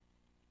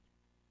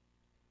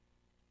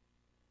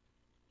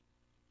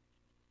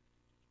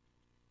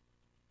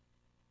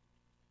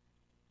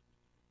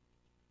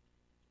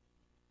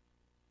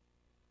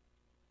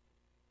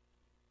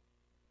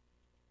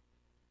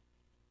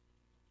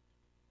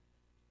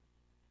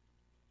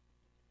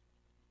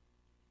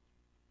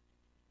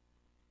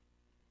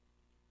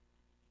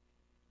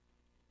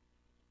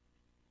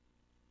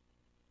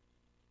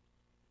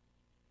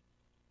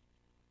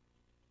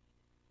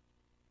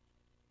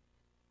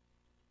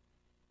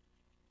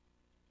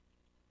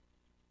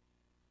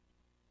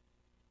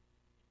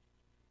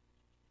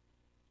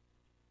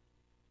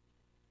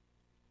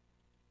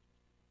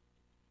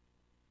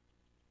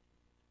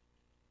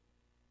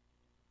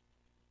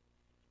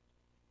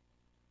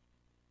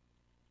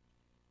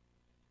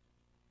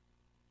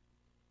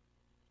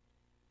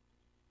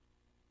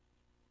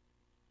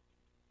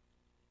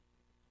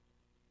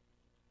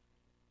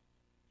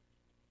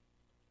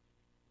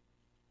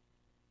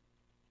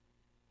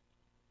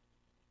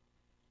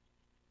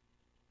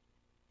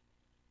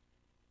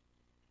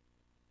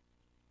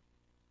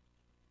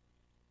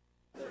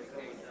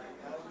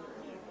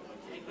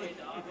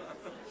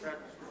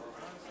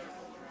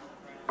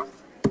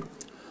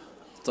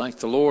Thank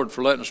the Lord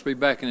for letting us be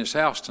back in His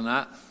house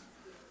tonight.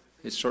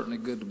 It's certainly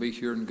good to be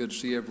here and good to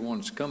see everyone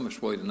that's come this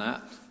way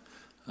tonight.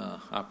 I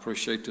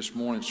appreciate this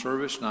morning's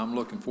service, and I'm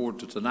looking forward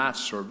to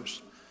tonight's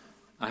service.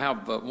 I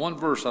have one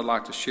verse I'd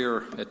like to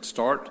share at the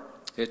start.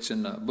 It's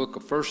in the book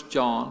of 1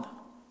 John,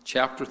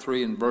 chapter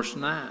 3, and verse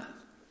 9.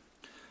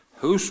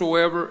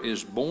 Whosoever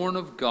is born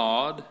of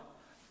God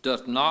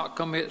doth not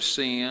commit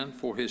sin,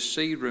 for his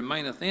seed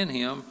remaineth in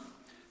him,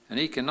 and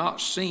he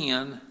cannot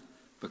sin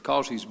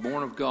because he's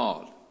born of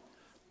God.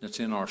 That's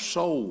in our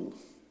soul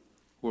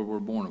where we're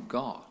born of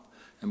God.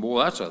 And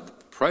boy, that's a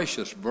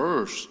precious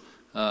verse.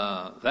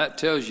 That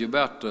tells you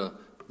about the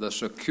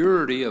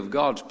security of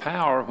God's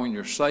power when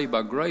you're saved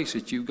by grace,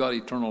 that you've got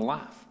eternal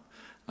life.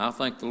 And I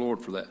thank the Lord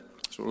for that.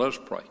 So let us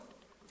pray.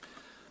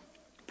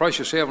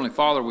 Precious Heavenly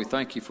Father, we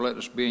thank you for letting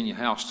us be in your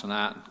house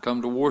tonight and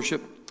come to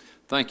worship.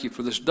 Thank you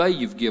for this day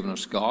you've given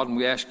us, God, and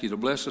we ask you to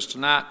bless us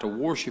tonight to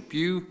worship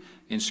you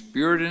in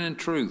spirit and in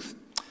truth.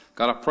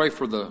 God, I pray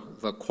for the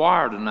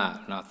choir tonight,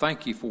 and I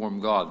thank you for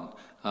them, God.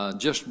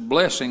 Just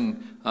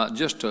blessing,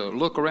 just to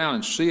look around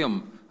and see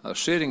them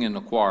sitting in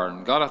the choir.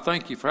 And God, I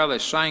thank you for how they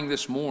sang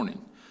this morning.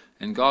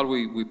 And God,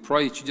 we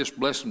pray that you just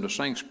bless them to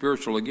sing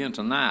spiritual again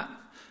tonight.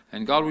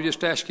 And God, we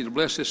just ask you to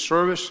bless this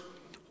service,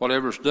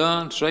 whatever's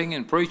done,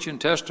 singing, preaching,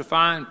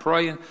 testifying,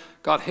 praying.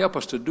 God, help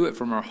us to do it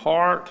from our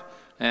heart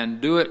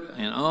and do it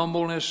in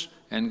humbleness.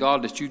 And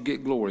God, that you'd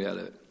get glory out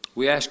of it.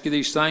 We ask you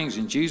these things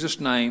in Jesus'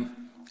 name,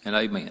 and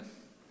amen.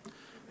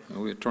 And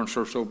we'll turn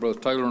service over to Brother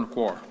Taylor in the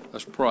choir.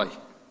 Let's pray.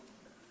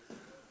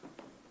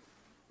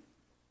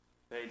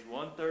 Page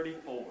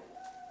 134.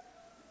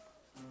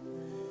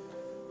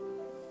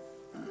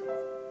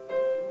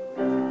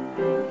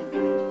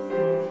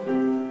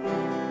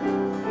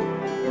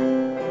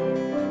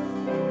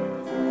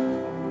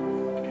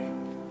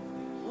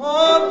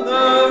 On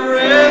the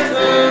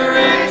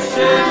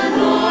resurrection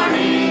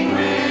morning,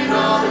 when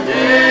all the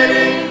dead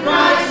in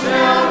Christ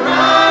shall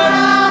rise,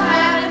 I'll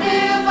have a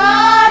new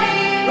body.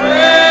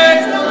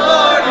 Praise the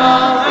Lord,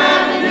 I'll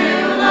have a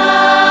new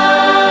life.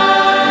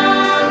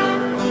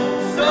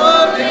 So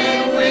in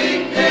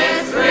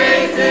weakness,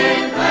 raised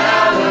in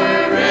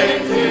power, ready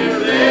to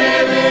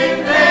live in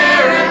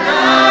paradise,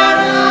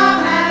 I'll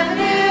have a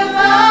new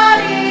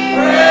body.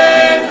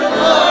 Praise the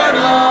Lord,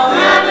 I'll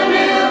have a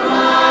new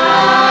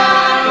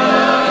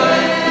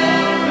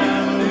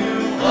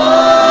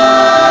glory,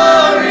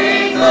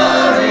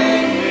 glory,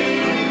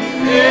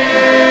 never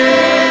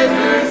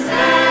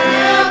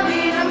there'll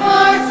be no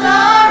more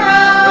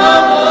sorrow, no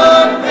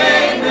more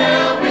pain,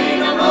 there'll be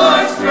no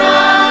more strife.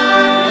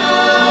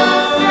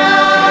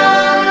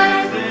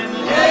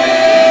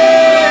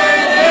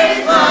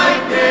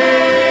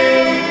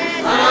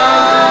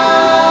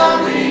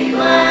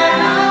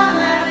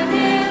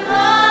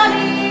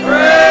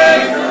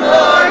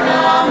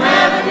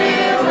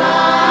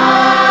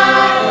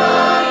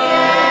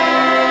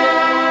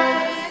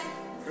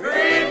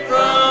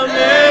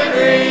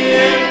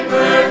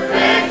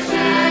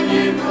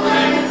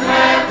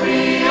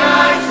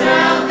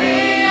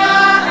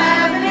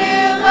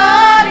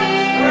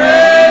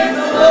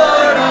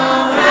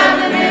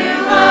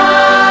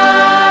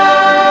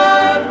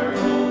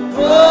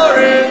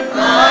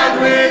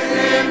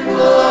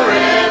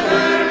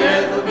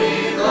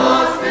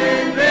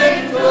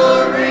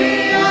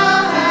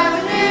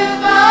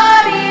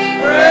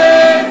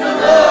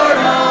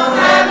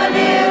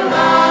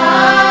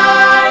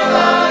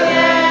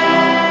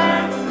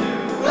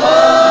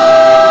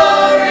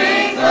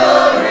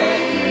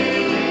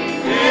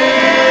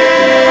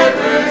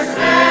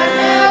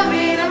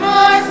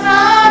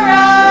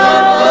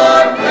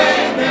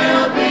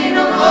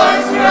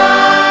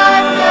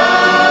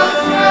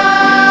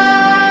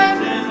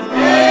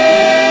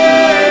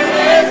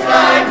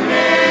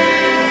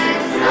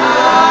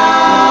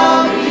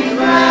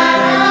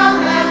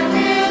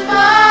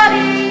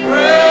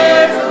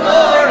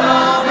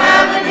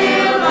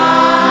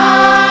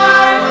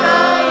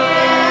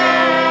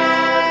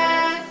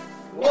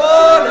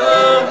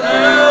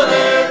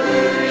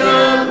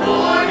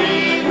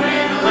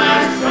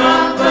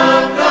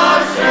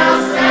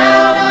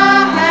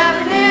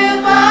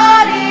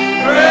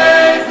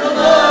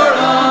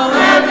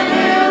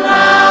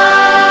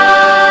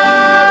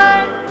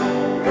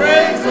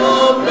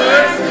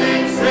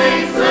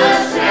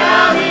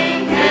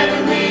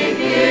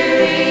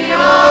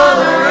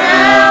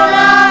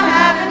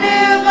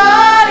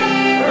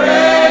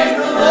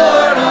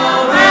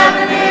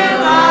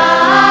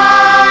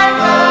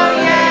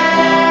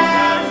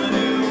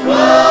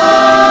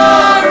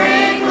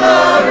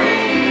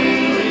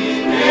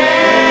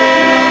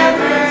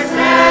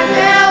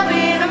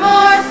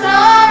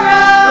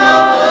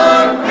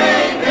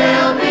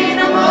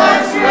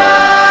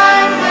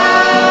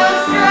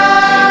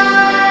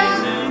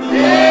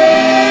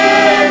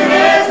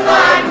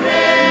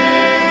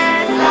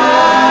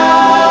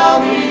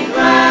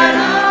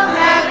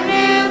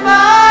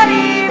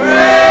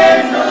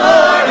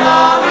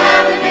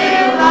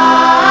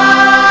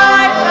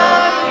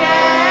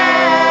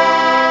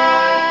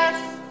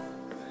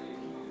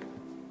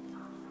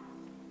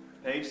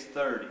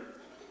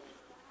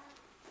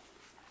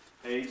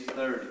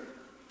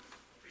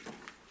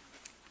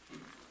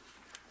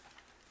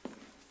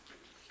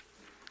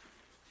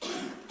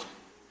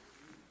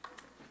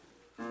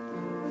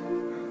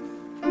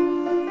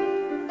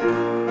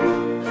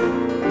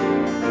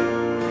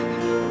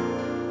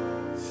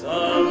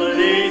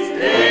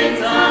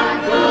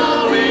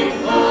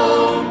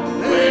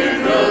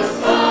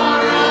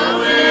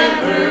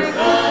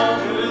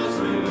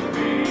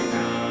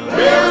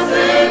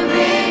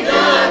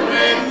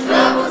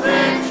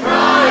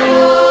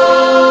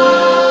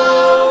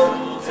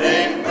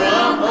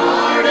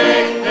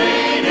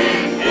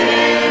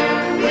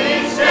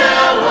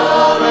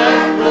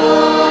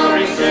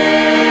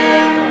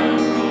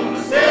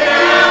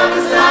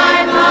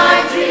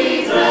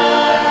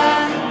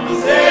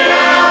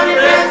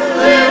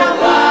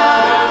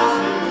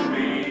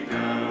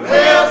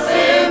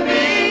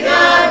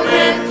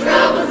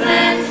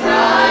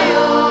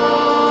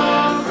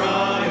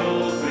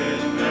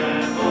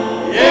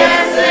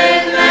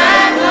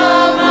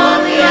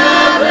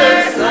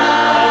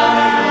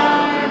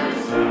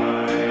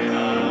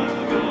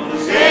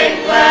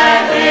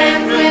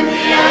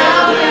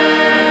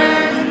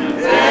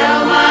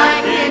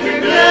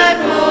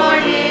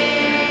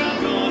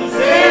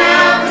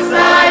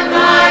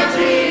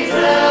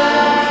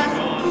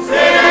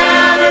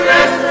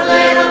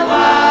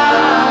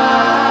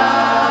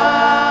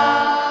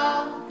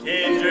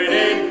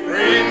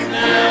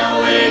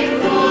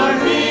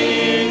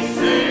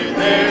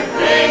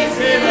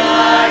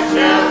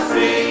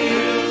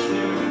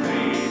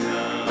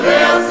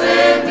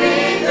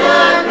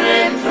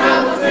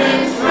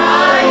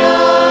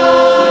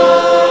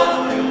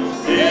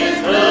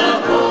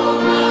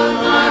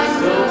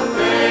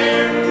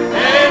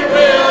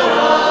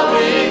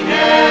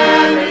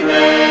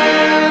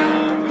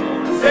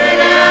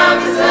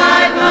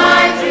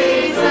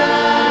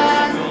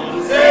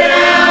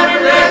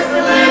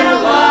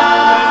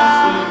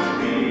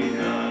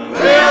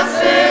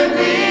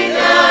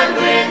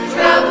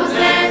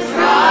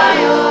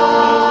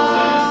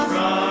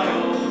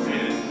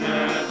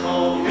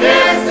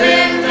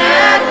 blessing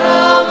at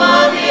home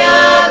on the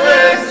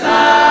other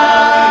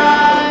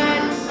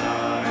side.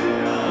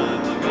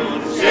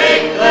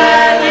 Shake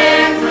glad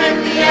hands with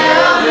the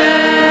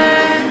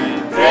elders.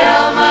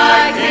 Tell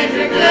my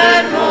kindred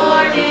good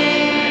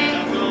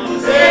morning.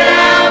 Sit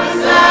down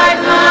beside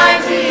my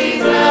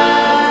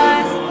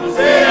Jesus.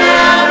 Sit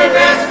down and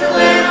rest a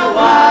little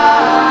while.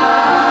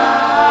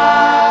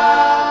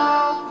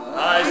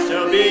 I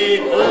shall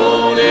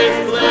behold His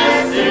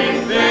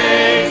blessing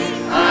face.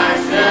 I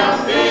shall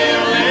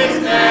feel His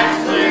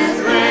matchless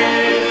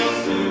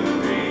grace.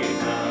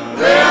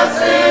 They'll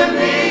soon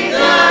be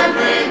done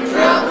with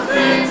troubles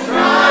and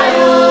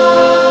trials.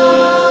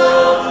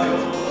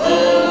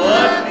 Oh,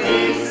 what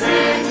peace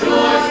and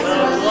joy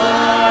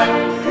sublime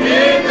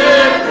in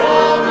that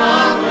cold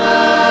long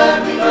blood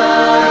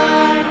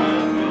begun.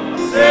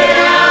 Sit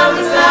down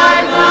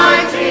beside my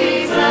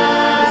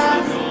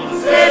Jesus.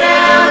 Sit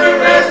down and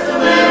rest a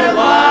little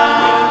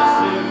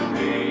while.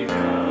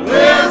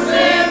 We'll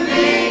soon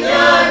be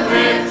done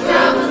with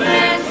troubles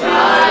and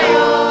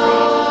trials.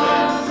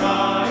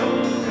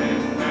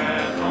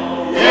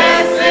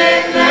 Yes,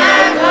 in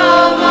that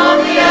home on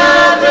the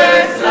other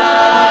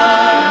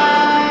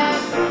side.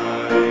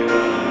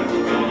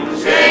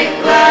 Shake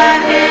glad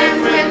hands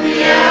with the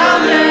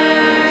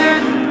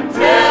elders.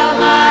 Tell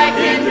my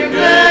kindred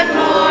good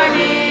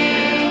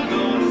morning.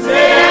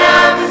 Sit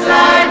down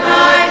beside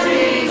my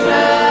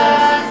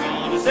Jesus.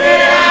 Sit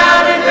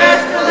down and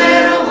rest a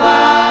little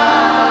while.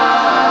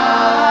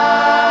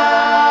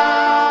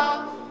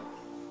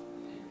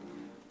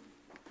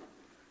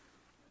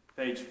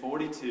 Page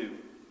 42.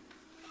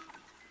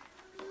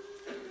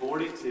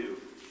 42.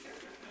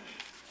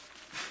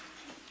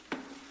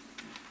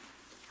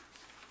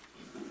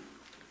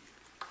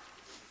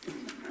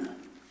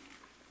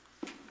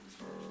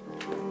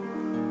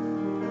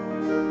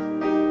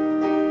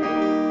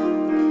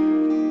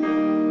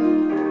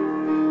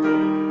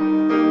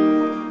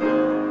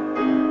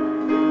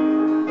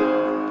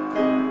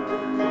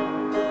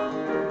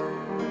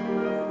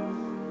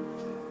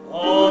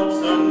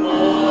 Autumn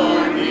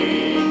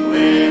morning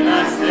when I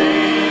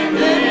stand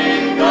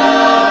in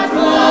God's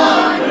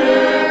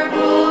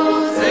wonderful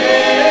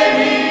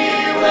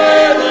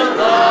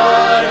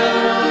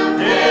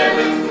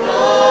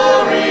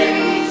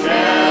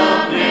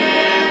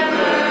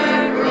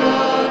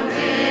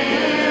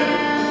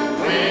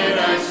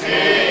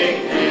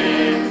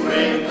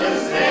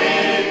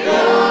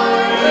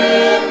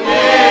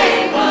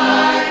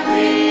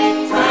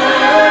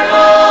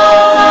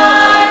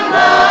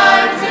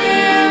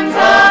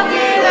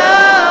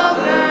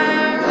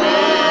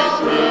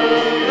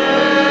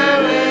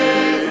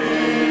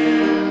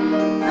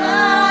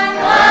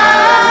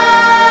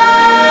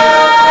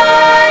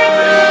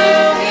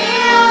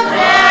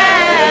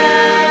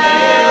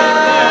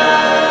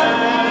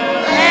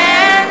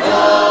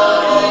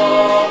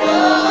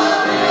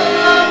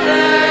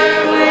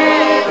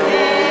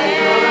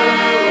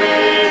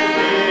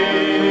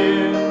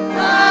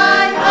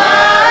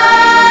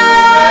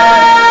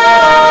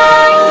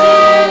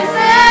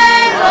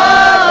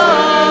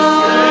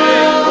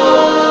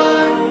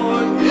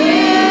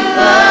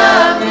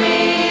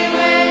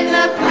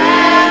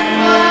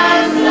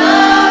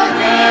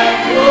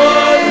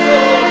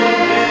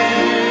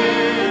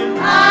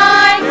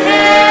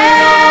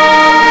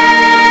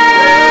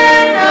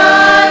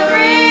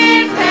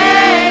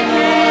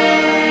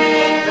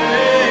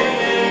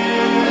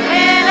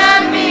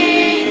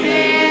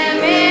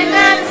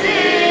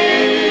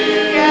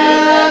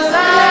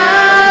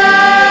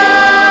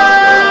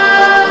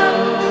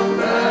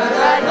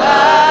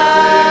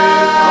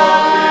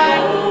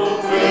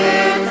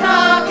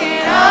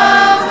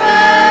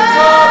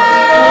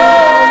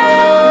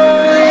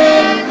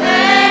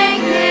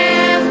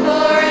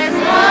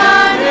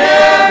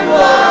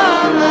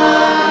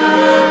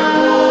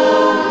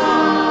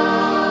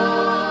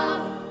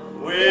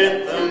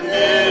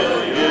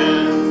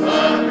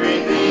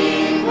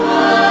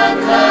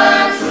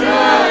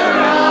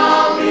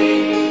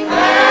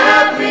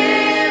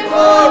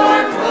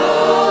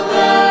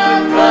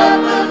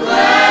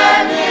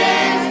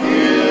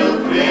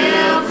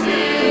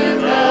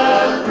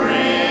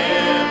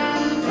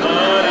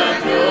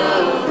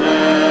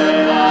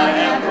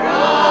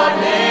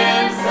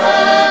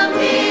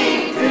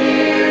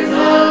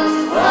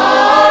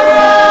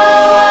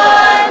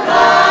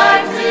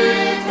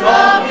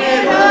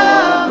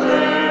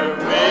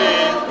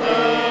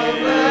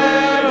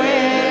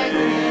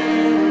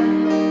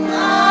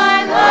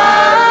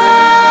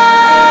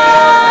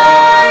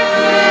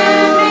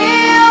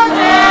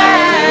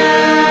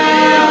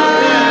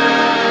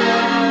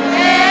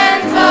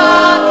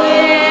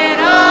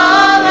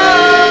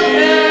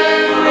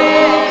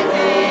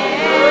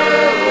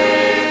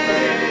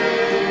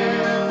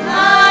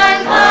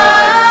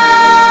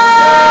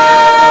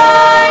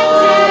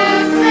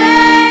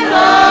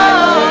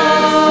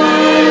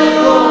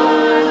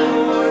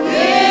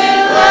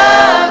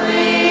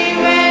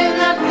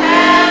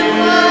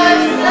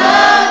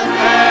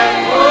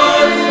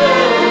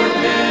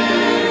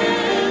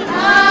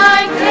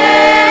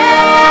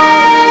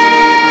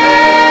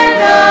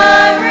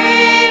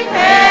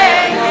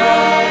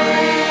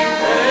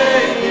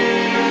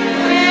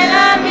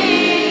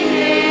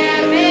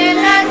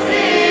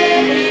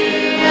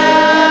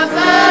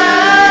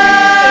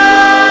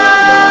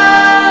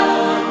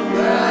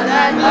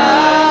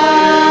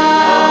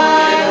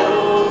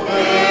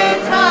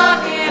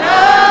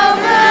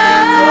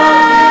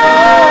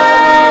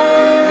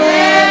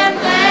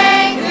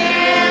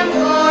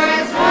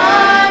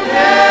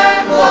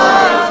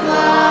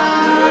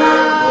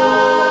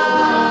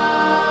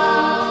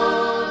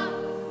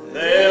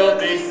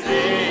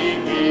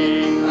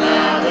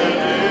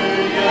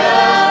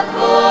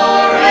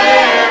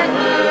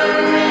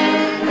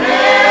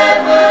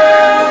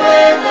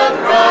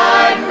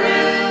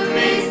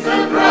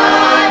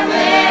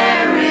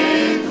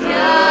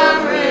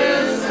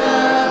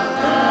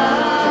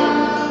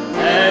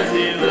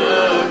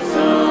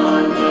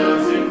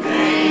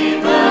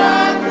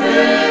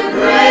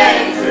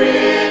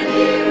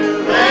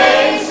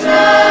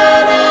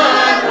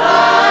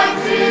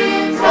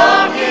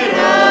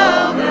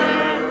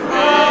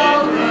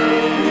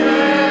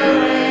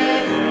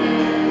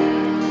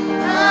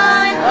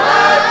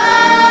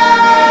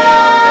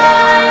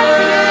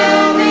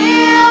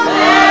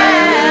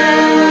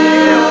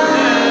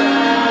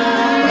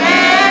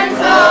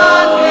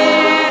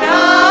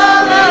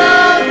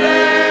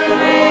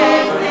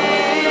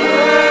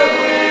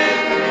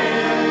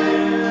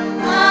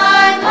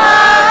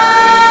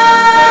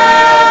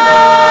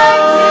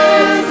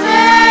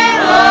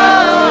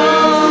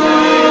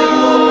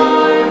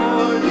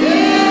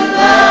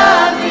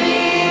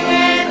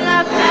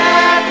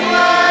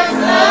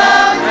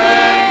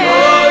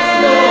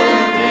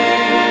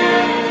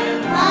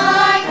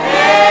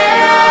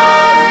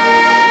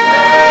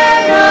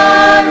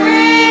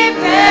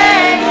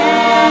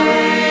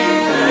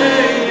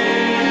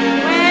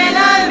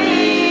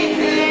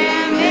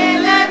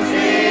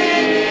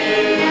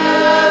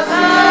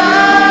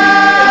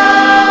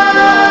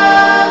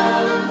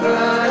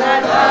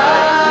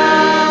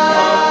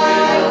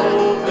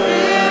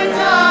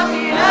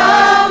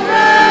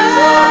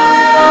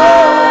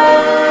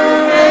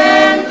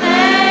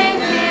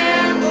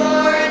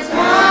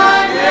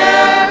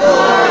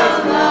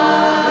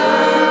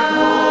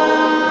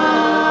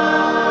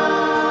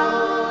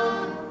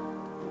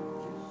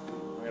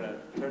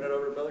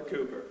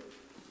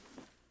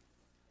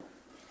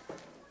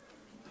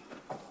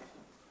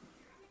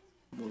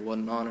What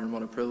an honor and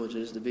what a privilege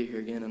it is to be here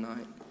again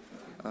tonight.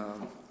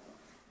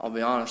 I'll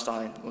be honest,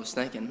 I was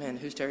thinking, man,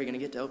 who's Terry going to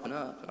get to open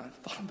up? And I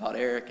thought about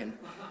Eric, and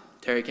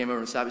Terry came over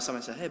and sat beside me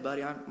and said, hey,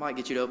 buddy, I might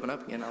get you to open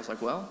up again. I was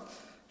like, well,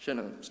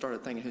 shouldn't have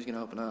started thinking who's going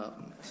to open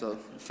up. So it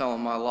fell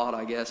on my lot,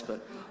 I guess,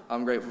 but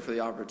I'm grateful for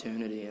the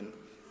opportunity, and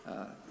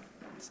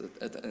it's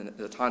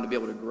a time to be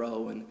able to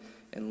grow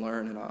and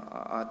learn, and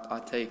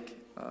I take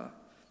a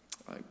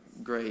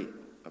great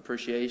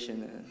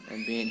appreciation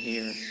in being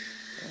here.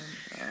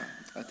 And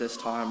at this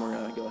time, we're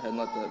going to go ahead and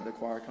let the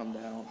choir come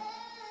down.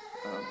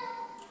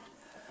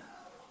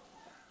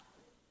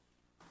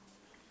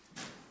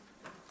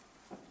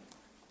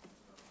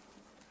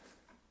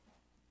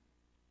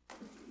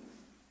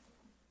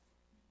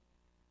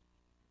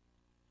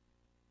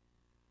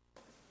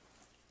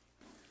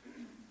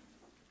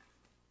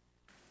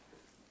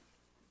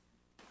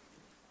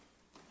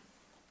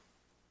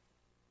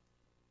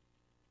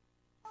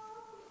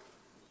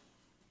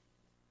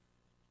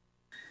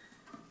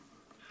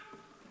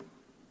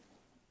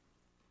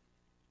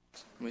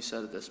 We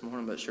said it this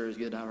morning, but sure is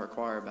good to have our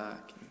choir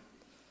back.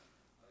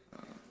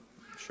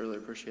 Surely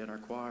appreciate our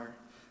choir.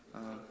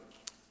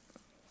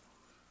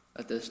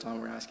 At this time,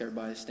 we're going to ask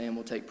everybody to stand.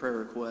 We'll take prayer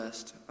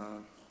requests.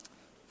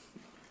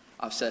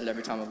 I've said it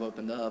every time I've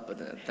opened up, but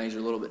things are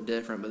a little bit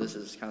different, but this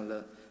is kind of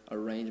the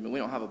arrangement. We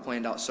don't have a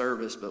planned out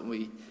service, but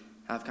we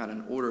have kind of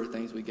an order of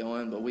things we go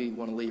in, but we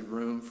want to leave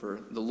room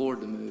for the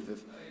Lord to move.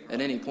 If at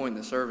any point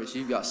in the service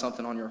you've got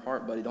something on your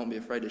heart, buddy, don't be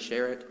afraid to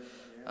share it.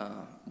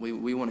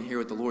 We want to hear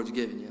what the Lord's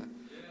giving you.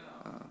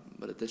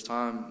 But at this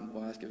time,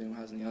 we'll ask if anyone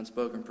has any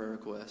unspoken prayer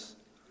requests.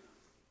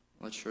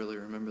 Let's surely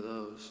remember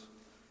those.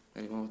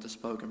 Anyone with a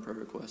spoken prayer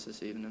request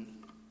this evening?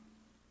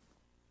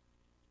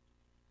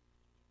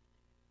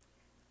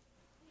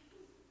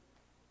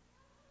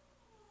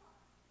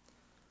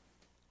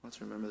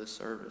 Let's remember this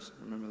service.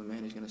 Remember the man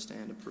who's going to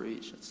stand and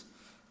preach. It's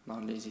not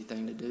an easy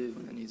thing to do,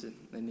 and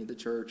they need the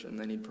church and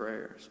they need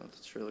prayer. So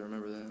let's surely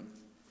remember them.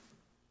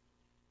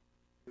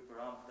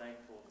 Cooper, I'm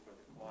thankful for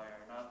the choir,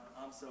 and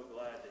I'm so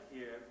glad to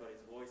hear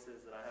everybody's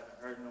voices that I haven't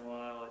heard in a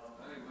while,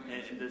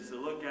 and just to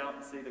look out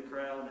and see the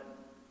crowd and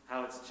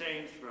how it's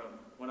changed from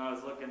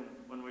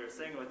when we were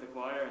singing with the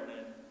choir, and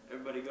then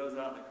everybody goes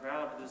out in the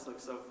crowd. It just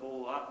looks so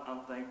full.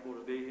 I'm thankful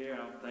to be here.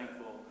 I'm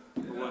thankful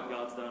for what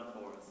God's done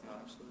for us.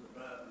 Absolutely.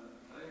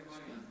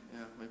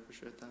 Yeah, we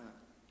appreciate that.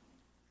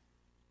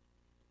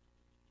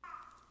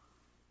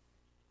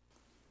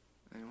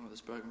 Anyone with a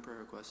spoken prayer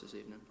request this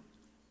evening?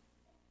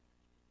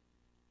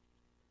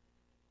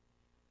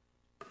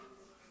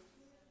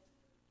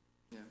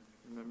 Yeah,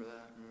 remember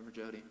that. Remember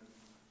Jody.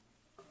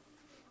 I'm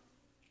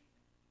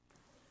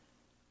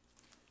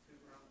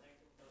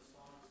thankful for those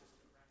songs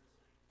Sister Brenda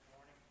sang this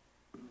morning.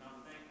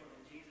 I'm thankful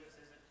that Jesus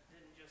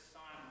didn't just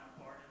sign my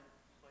pardon,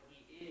 but He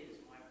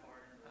is my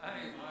pardon.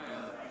 I'm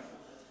thankful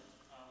that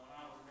when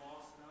I was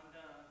lost and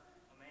undone,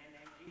 a man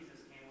named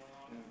Jesus came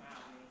along and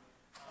found me.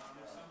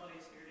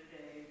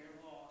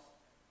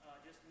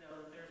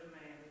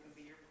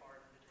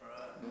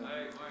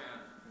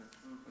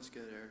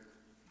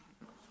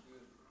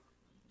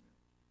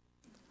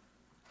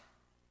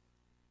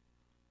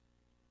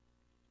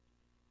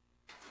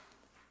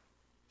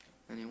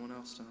 Anyone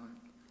else tonight?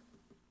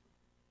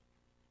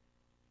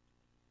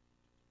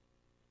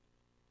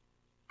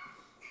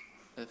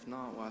 If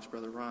not, we'll ask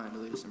Brother Ryan to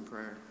lead us in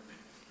prayer.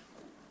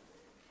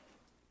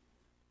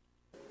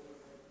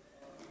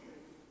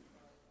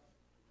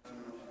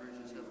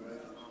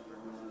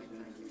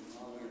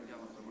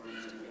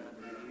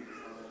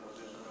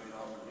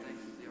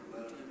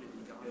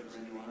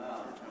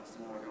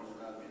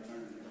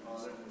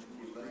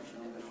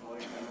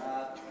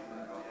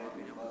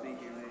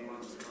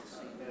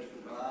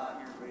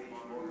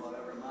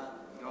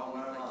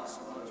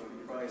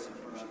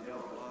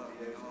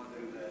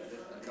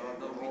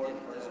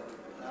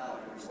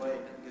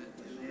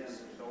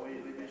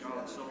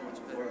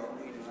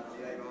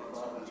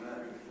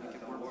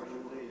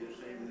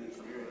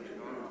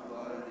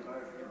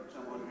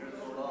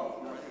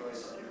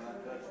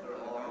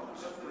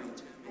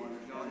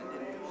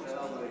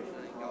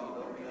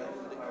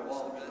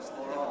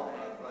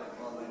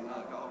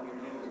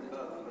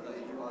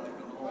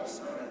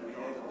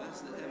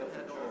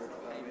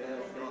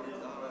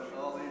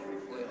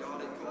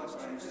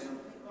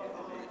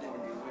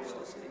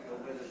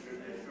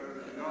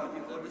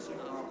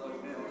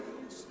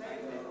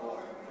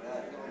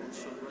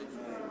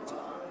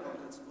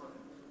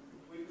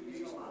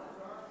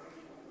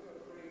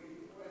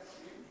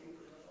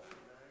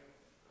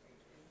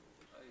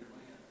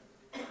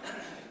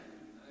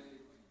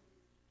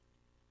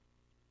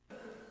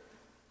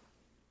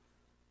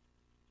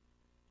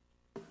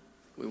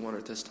 We wonder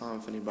at this time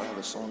if anybody have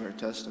a song or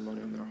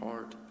testimony in their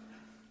heart.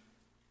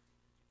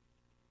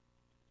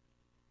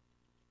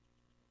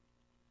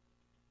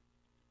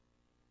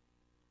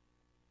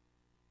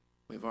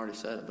 We've already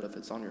said it, but if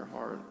it's on your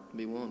heart,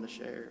 be willing to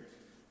share.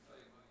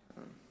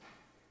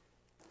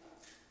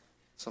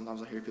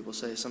 Sometimes I hear people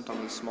say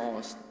sometimes the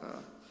smallest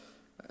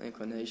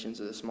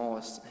inclinations or the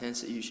smallest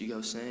hints that you should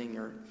go sing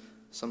are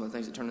some of the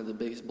things that turn into the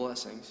biggest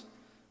blessings.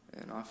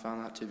 And I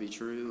found that to be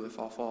true. If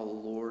I'll follow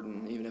the Lord,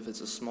 and even if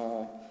it's a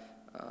small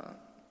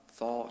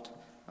thought,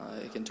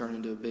 it can turn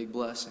into a big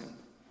blessing.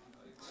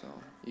 So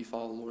you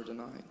follow the Lord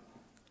tonight.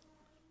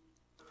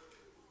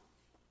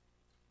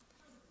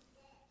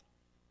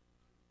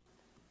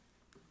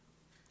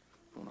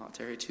 Will not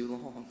tarry too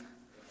long.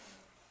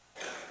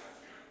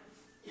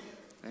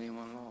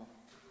 Anyone at all?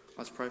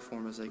 Let's pray for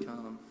them as they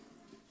come.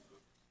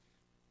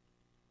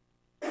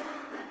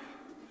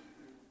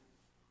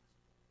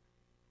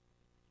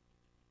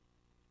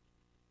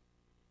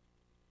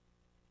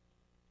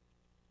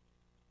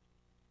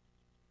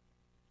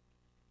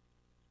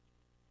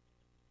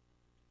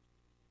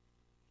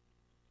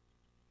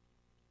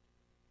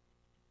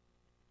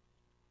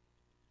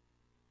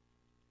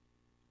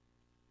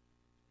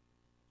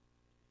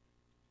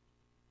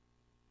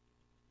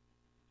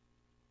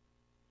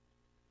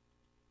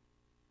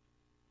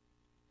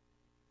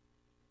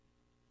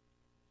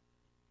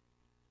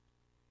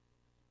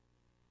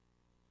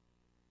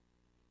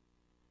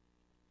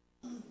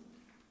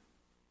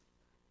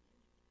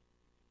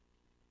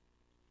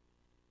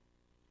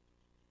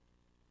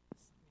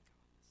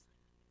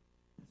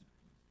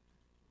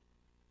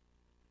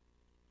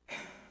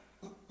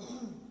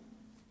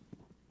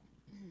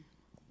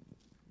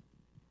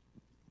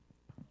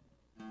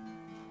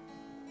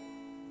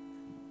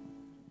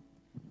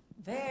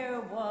 There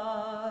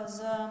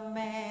was a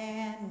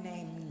man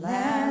named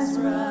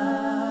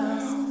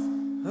Lazarus,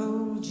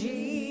 whom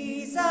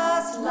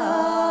Jesus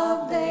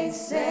loved, they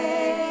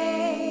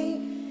say.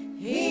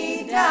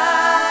 He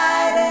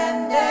died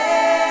and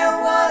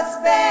there was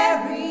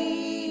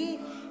buried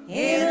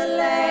in a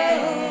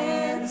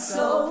land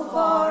so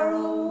far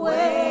away.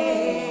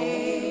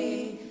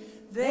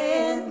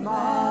 Then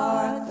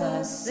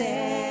Martha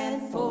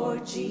sent for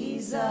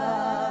Jesus,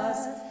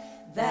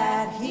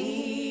 that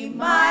he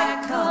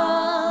might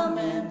come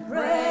and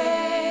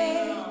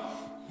pray,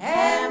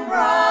 and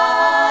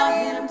brought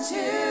him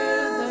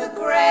to the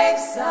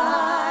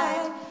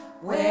graveside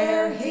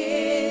where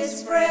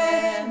his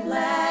friend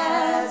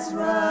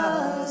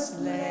Lazarus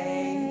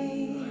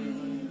lay.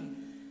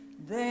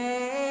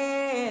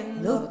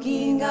 Then,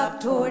 looking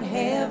up toward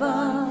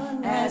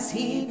heaven as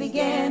he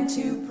began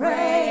to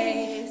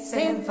pray,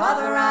 saying,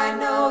 Father, I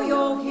know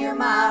you'll hear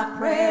my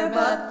prayer,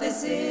 but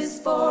this is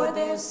for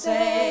their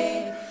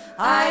sake.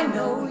 I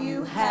know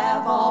you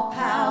have all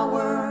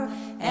power,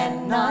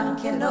 and none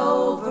can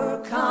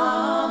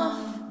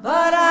overcome.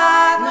 But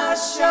I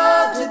must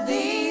show to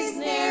these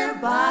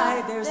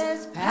nearby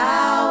there's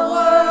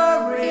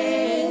power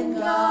in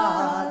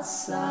God's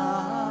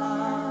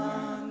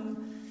Son.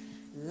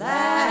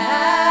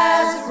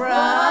 Lazarus,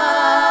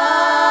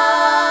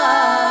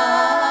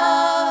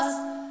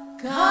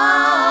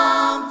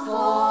 come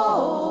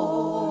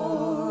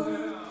forth.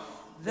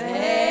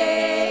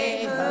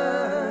 They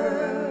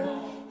heard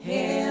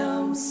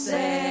him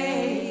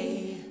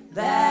say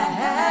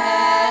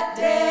that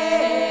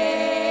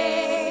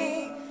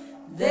day.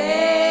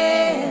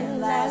 Then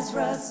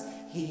Lazarus,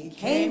 he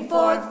came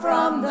forth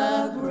from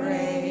the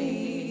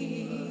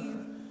grave.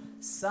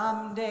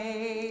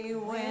 Someday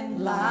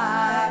when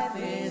life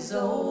is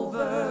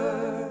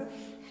over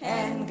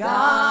and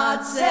God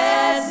God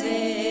says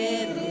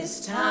it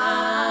is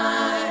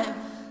time.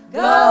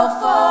 Go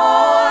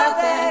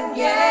forth and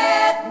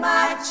get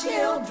my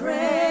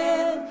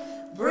children.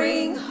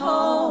 Bring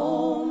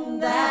home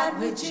that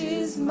which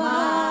is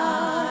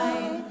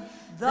mine.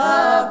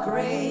 The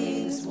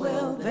graves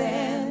will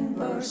then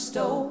burst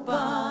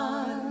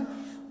open.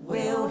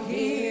 We'll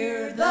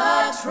hear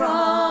the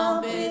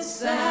trumpet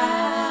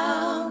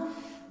sound.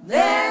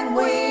 Then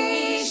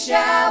we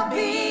shall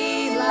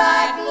be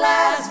like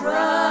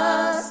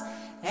Lazarus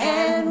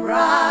and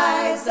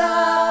rise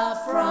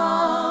up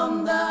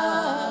from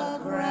the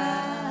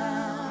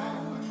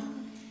ground.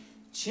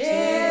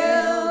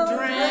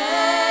 Children,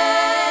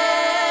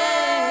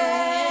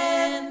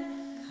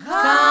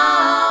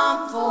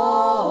 come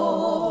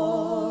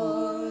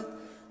forth.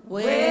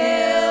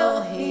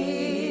 We'll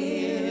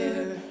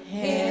hear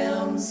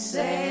him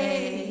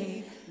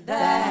say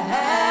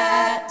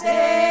that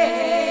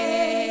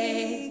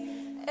day,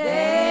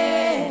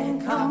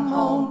 and come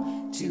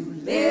home to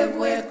live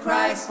with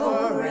Christ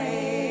forever.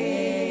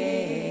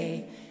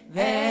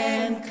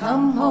 Then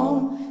come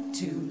home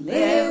to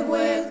live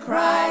with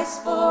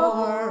Christ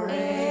forever.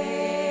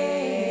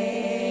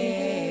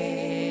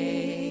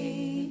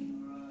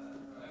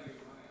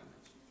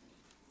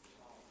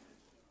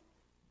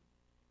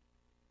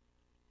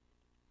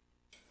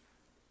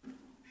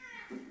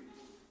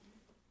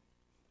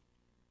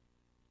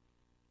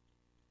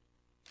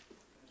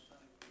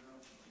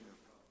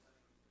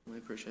 We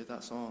appreciate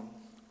that song.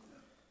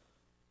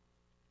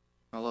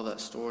 I love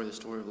that story, the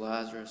story of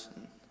Lazarus.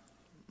 And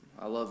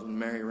I love when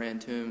Mary ran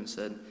to him and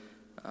said,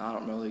 I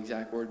don't know the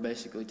exact word,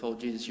 basically told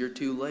Jesus, "You're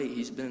too late.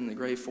 He's been in the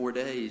grave 4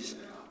 days."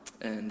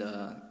 And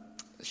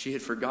she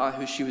had forgot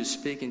who she was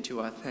speaking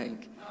to, I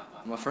think.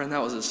 My friend,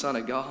 that was the Son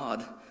of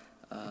God.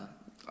 I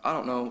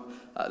don't know.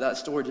 That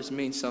story just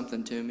means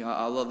something to me.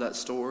 I love that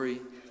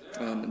story.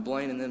 And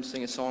Blaine and them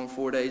sing a song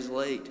 4 days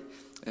late.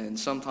 And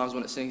sometimes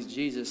when it sings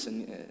Jesus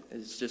and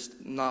it's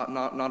just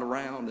not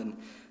around and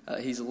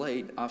he's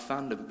late, I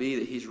found to be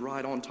that he's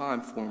right on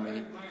time for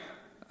me.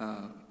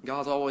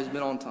 God's always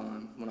been on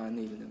time when I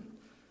needed him.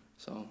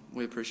 So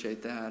we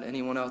appreciate that.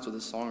 Anyone else with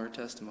a song or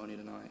testimony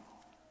tonight?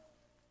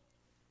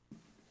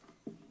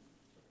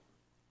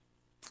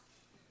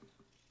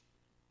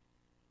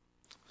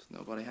 If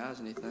nobody has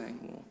anything,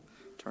 we'll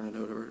turn it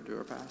over to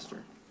our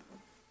pastor.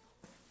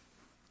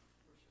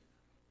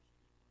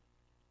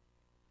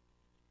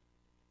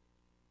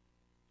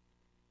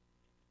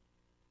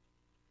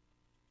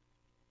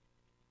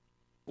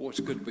 Boy,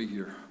 it's good to be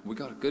here. We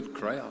got a good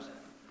crowd.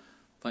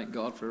 Thank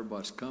God for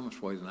everybody's coming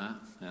this way tonight.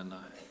 And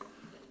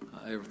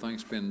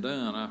everything's been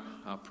done.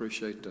 I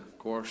appreciate the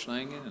choir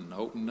singing and the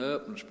opening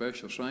up and the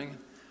special singing.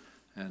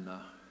 And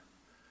I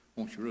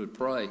want you to really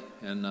pray.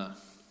 And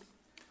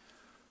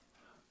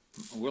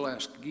we'll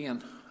ask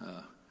again.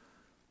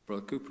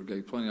 Brother Cooper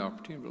gave plenty of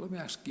opportunity, but let me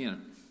ask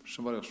again if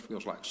somebody else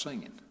feels like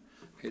singing.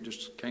 It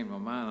just came to my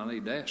mind. I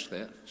need to ask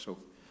that. So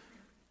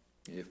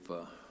if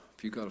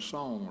you got a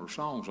song or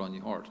songs on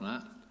your heart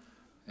tonight,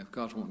 if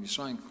God's wanting you to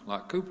sing,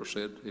 like Cooper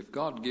said, if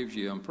God gives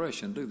you an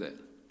impression, do that.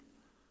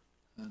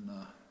 And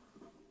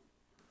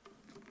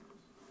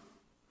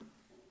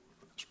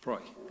let's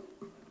pray.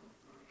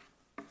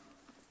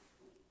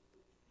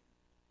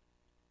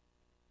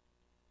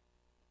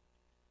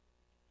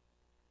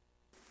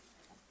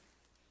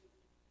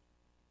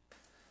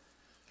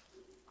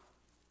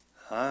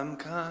 I'm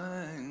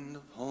kind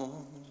of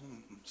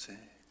homesick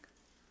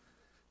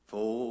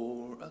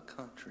for a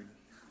country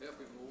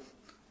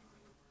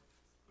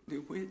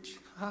to which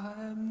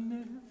I've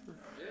never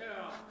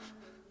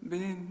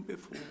been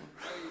before.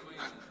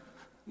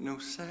 No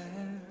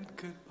sad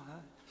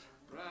goodbye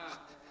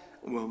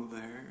will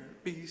there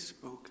be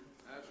spoken.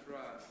 That's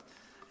right.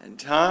 And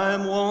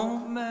time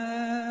won't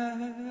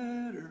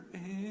matter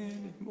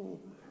anymore.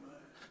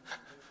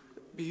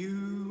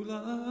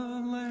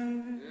 Beulah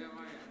land,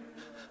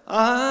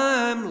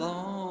 I'm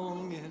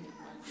longing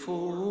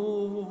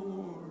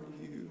for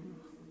you,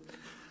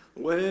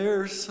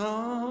 where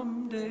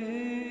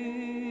someday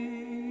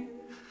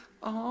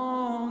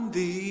on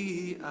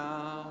thee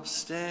I'll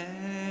stand,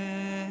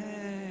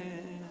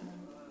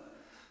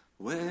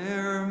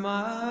 where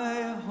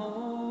my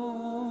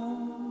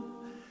home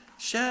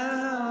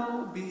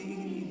shall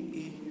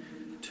be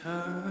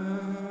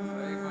eternal.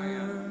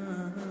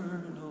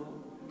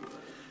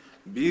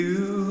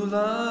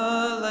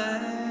 Beulah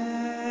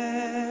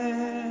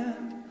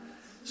land,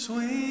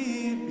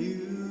 sweet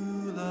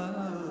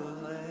Beulah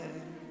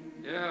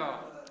land. Yeah.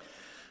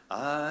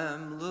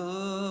 I'm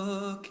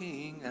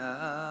looking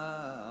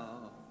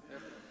out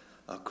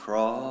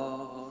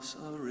across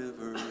a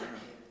river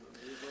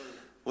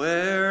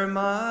where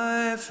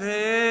my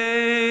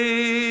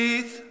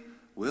faith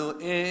will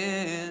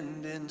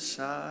end in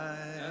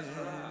sight.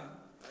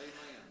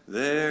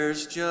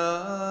 There's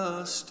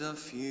just a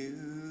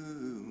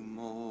few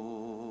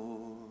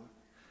more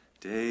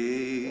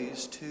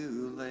days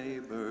to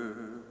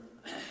labor,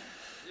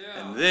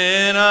 and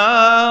then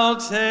I'll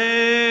take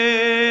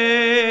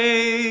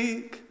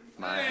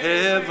my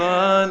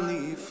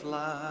heavenly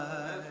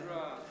flight.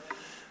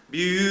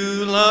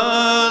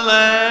 Beulah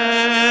land,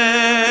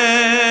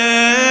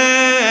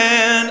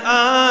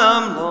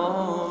 I'm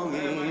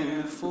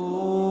longing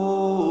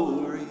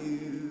for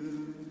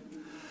you,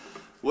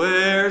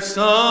 where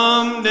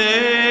someday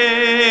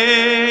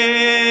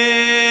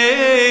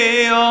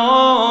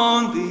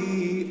on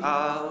thee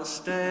I'll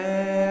stand,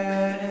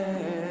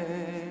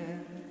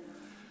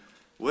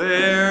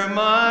 where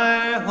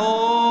my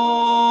home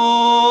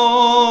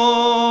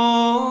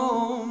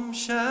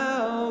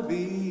shall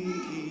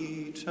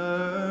be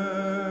eternal.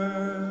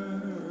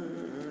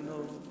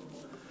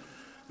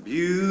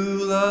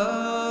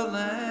 Beulah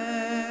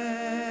land,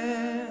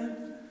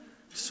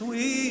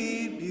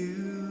 sweet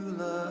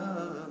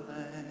Beulah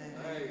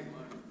land.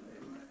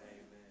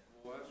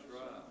 Well, that's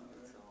right.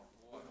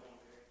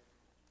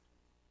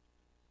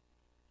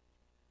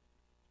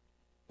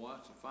 Well,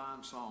 that's a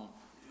fine song.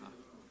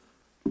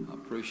 I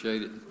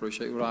appreciate it.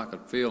 Appreciate what I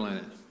could feel in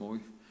it. Boy,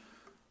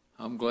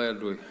 I'm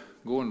glad we're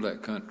going to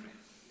that country.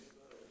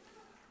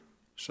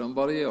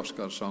 Somebody else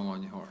got a song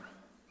on your heart.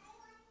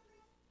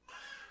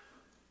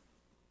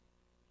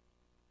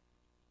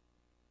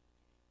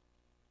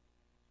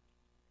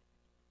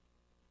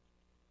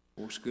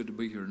 Well, it's good to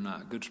be here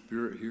tonight. Good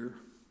spirit here.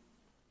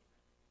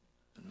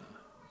 And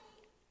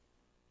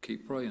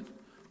keep praying.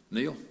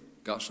 Neil,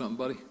 got something,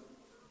 buddy?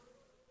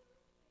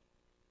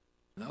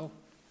 No?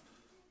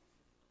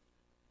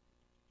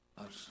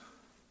 I'd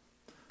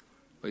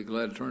be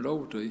glad to turn it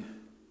over to you.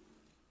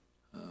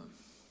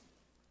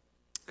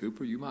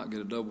 Cooper, you might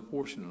get a double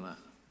portion tonight.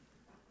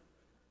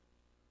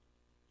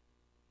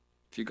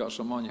 If you got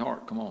something on your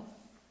heart, come on.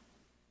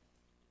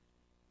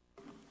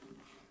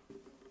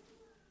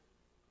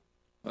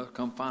 Well,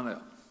 come find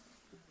out.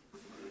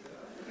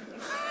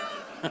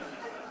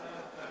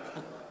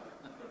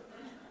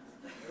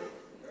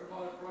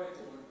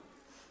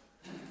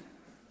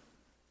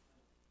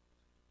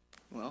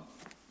 Well,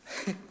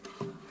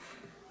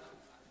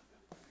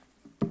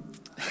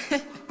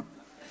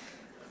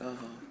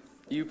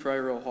 you pray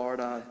real hard.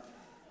 I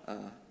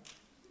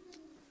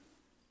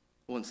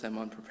wouldn't say I'm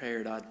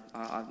unprepared. I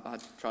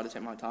try to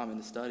take my time in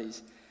the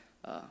studies.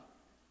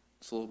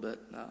 It's a little bit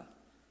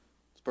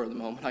spur of the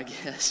moment, I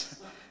guess.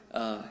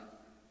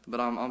 But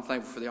I'm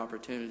thankful for the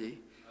opportunity.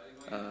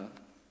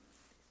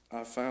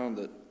 I found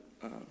that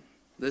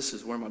this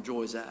is where my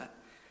joy's at.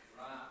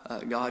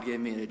 God gave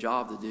me a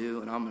job to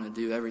do, and I'm going to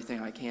do everything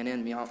I can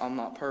in me. I'm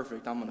not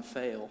perfect. I'm going to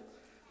fail.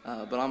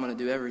 But I'm going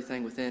to do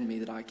everything within me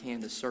that I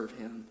can to serve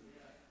Him.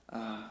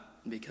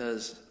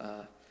 Because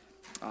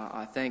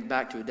I think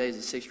back to a day as a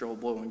 6-year-old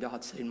boy when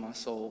God saved my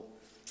soul.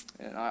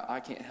 And I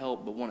can't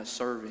help but want to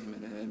serve Him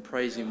and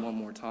praise Him one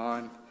more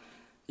time.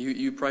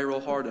 You pray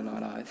real hard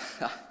tonight.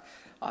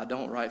 I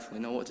don't rightfully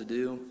know what to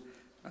do.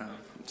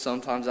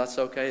 Sometimes that's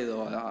okay,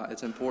 though.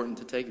 It's important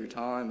to take your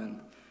time and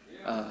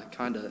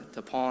kind of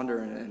to ponder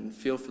and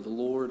feel for the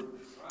Lord.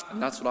 And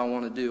that's what I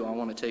want to do. I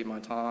want to take my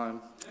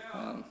time.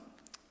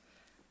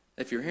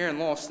 If you're hearing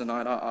lost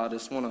tonight, I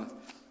just want to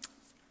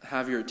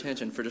have your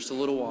attention for just a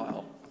little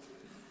while.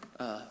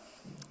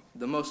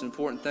 The most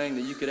important thing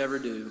that you could ever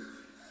do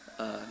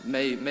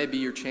may be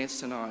your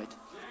chance tonight.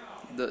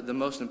 The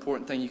most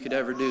important thing you could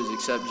ever do is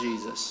accept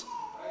Jesus.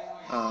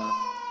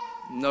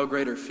 No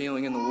greater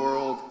feeling in the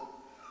world.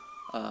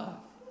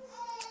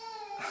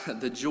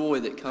 The joy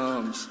that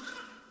comes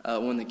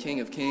when the King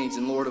of Kings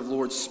and Lord of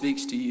Lords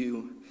speaks to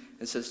you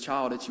and says,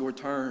 "Child, it's your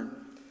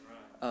turn."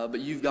 But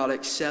you've got to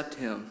accept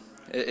Him.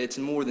 It's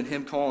more than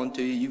Him calling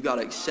to you. You've got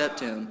to accept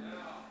Him.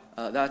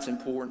 That's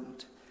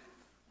important.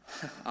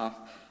 I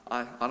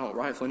don't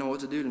rightfully know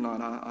what to do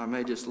tonight. I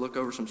may just look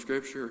over some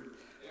scripture.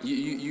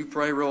 You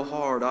pray real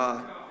hard.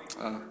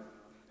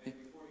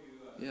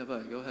 Yeah,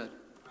 buddy, go ahead.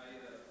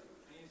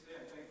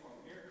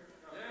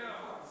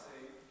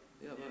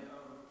 Yeah, buddy.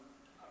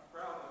 I'm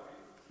proud of you.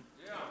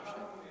 Yeah, not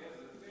only as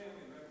a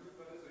family member,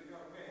 but as a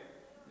young man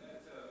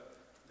that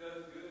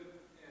does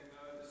good in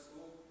the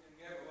school. And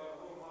you have a lot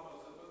of role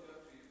models that look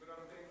up to you. But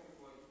I'm thankful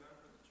for what you've done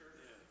for the church.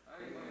 And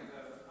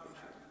I'm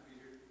happy to be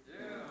here.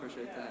 Yeah.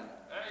 Appreciate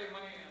that.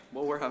 Amen.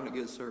 Well, we're having a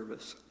good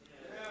service.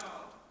 Yeah.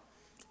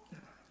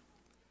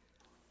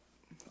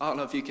 I don't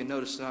know if you can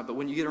notice tonight, but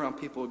when you get around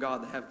people of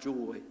God that have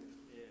joy,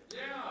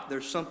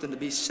 there's something to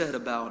be said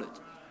about it.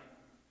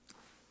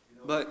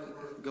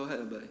 But go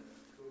ahead, buddy.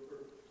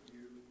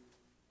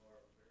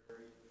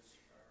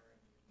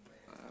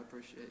 I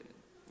appreciate it.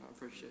 I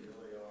appreciate it.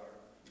 Really are.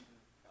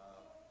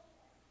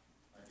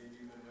 I didn't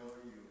even know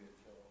you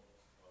until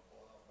a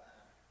while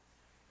back.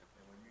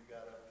 And when you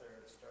got up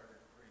there and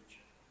started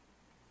preaching,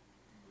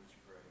 it was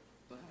great.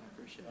 But I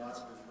appreciate God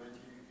it. was with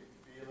you, you could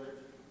feel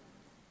it.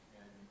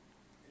 And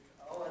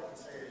all I can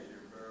say is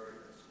you're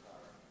very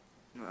inspiring.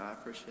 No, I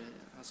appreciate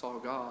it. That's all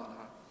God.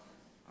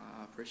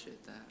 I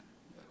appreciate that.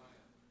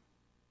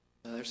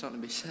 But, there's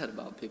something to be said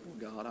about people of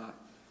God.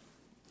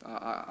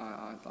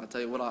 I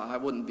tell you what, I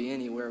wouldn't be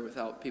anywhere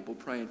without people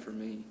praying for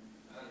me.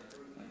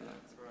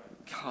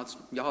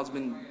 God's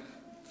been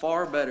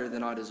far better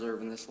than I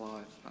deserve in this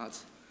life.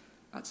 That's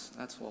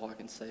all I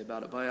can say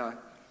about it. But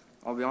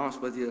I'll be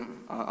honest with you,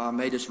 I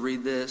may just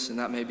read this and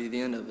that may be the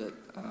end of it.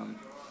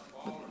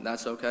 But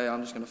that's okay.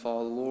 I'm just going to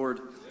follow the Lord.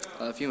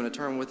 If you want to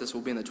turn with us,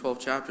 we'll be in the 12th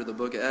chapter of the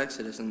book of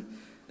Exodus. And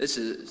this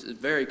is a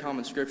very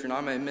common scripture, and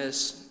I may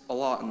miss a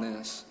lot in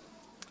this.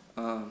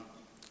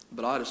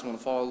 But I just want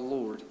to follow the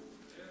Lord.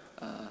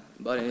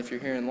 But if you're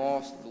hearing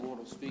lost, the Lord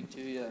will speak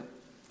to you.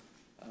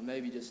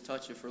 Maybe just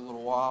touch you for a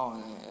little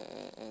while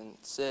and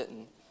sit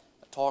and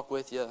talk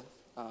with you.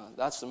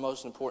 That's the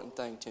most important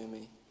thing to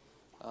me.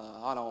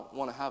 I don't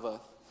want to have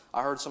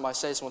I heard somebody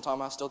say this one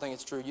time, I still think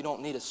it's true. You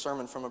don't need a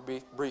sermon from a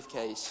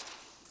briefcase.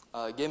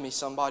 Give me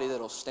somebody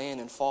that'll stand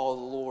and follow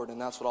the Lord,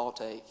 and that's what I'll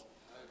take.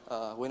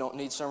 We don't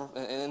need sermon.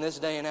 In this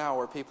day and hour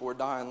where people are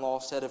dying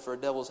lost, headed for a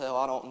devil's hell,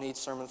 I don't need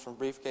sermons from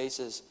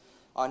briefcases.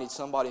 I need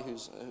somebody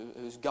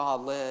who's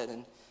God-led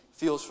and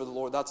feels for the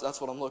Lord.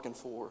 That's what I'm looking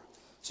for.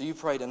 So you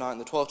pray tonight in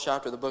the 12th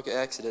chapter of the book of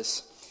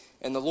Exodus.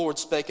 And the Lord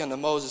spake unto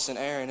Moses and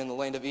Aaron in the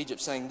land of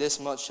Egypt, saying, This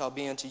month shall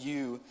be unto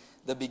you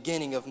the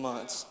beginning of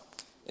months.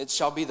 It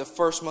shall be the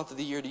first month of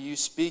the year to you.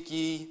 Speak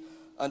ye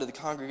unto the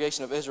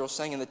congregation of Israel,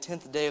 saying, In the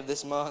 10th day of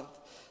this month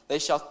they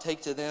shall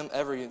take to them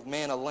every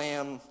man a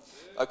lamb,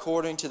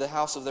 according to the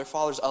house of their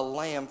fathers, a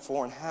lamb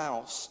for an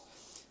house.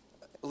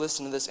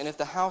 Listen to this. And if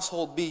the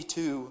household be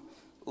too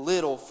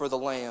little for the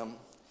lamb,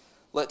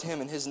 let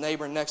him and his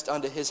neighbor next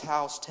unto his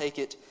house take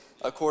it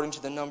according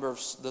to the number of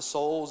the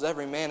souls.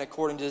 Every man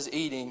according to his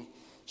eating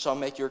shall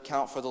make your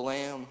account for the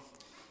lamb.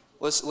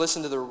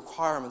 Listen to the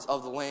requirements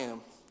of the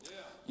lamb.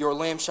 Your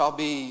lamb shall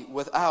be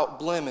without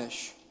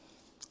blemish,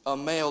 a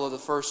male of the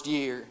first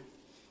year.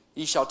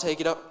 Ye shall take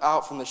it up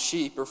out from the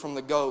sheep or from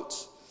the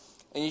goats,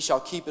 and ye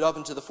shall keep it up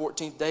unto the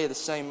 14th day of the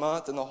same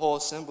month, and the whole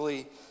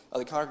assembly of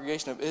the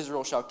congregation of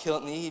Israel shall kill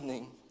it in the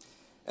evening.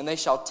 And they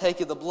shall take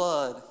of the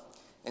blood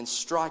and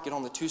strike it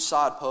on the two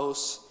side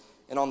posts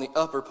and on the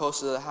upper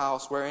posts of the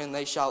house wherein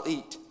they shall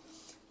eat.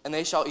 And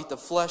they shall eat the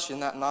flesh in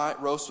that night,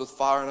 roast with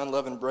fire and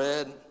unleavened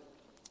bread,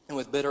 and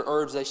with bitter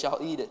herbs they shall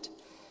eat it.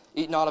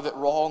 Eat not of it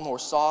raw, nor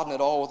sodden at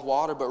all with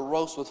water, but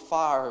roast with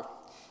fire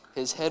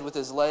his head with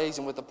his legs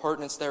and with the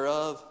purtenance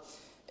thereof.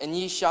 And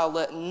ye shall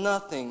let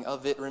nothing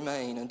of it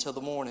remain until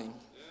the morning.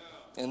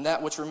 And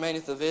that which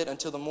remaineth of it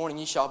until the morning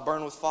ye shall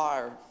burn with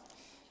fire.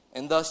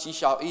 And thus ye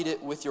shall eat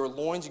it with your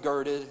loins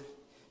girded,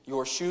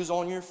 your shoes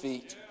on your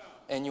feet,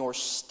 and your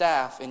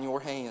staff in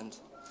your hand.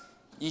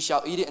 Ye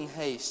shall eat it in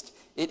haste.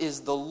 It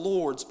is the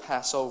Lord's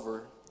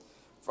Passover.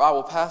 For I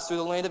will pass through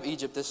the land of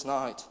Egypt this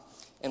night,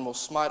 and will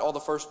smite all the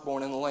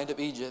firstborn in the land of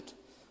Egypt,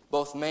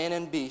 both man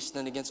and beast,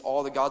 and against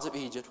all the gods of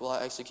Egypt will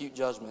I execute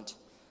judgment.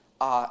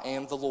 I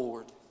am the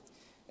Lord.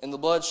 And the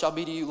blood shall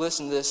be to you.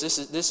 Listen to this.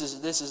 This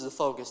is the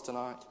focus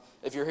tonight.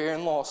 If you're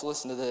hearing lost,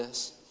 listen to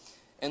this.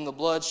 And the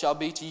blood shall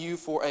be to you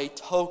for a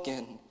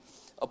token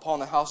upon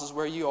the houses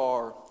where you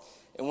are.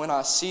 And when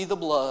I see the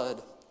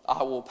blood,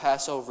 I will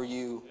pass over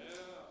you.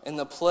 And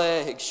the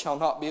plague shall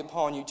not be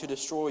upon you to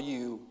destroy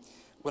you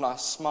when I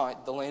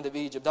smite the land of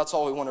Egypt. That's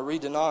all we want to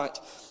read tonight.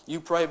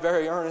 You pray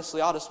very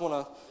earnestly. I just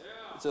want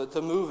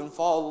to move and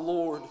follow the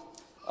Lord.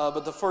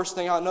 But the first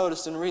thing I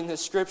noticed in reading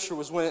this scripture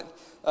was when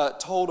it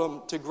told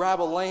them to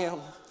grab a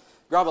lamb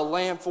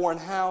for an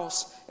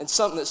house, and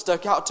something that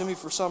stuck out to me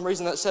for some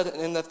reason that said,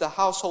 and if the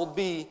household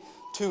be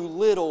too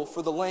little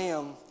for the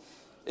lamb.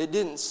 It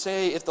didn't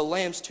say if the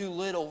lamb's too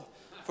little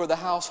for the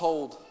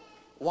household.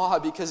 Why?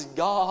 Because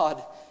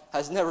God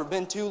has never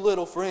been too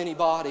little for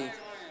anybody.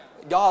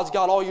 God's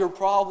got all your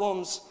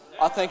problems.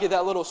 I think of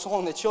that little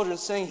song the children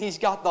sing, He's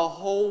got the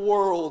whole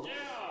world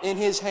in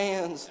His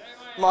hands.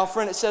 My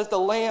friend, it says the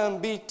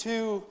lamb be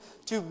too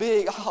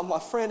big. Oh, my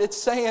friend, it's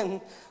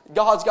saying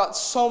God's got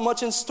so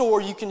much in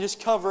store you can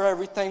just cover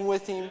everything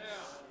with Him.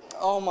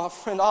 Oh, my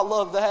friend, I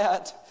love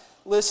that.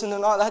 Listen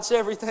tonight, that's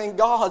everything.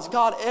 God's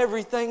got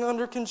everything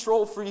under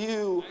control for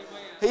you.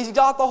 He's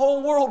got the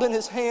whole world in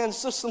His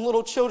hands. Just some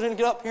little children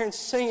get up here and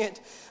sing it.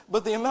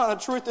 But the amount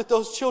of truth that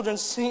those children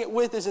sing it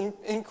with is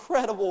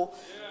incredible.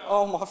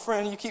 Oh, my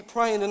friend, you keep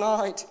praying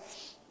tonight.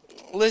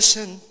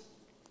 Listen,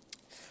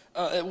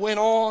 it went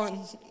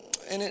on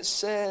and it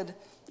said,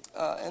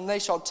 and they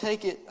shall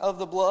take it of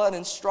the blood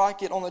and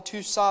strike it on the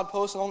two side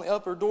posts and on the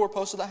upper door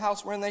posts of the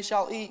house wherein they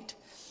shall eat.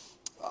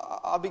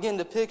 I begin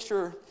to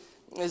picture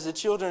as the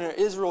children of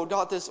Israel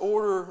got this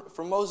order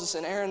from Moses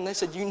and Aaron, they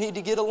said, you need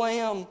to get a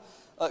lamb.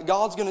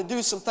 God's going to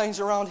do some things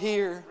around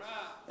here.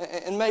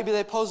 And maybe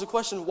they posed the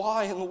question,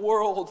 why in the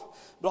world?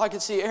 But I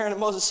could see Aaron and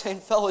Moses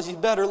saying, fellas, you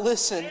better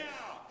listen.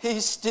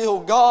 He's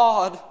still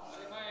God.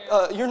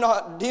 You're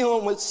not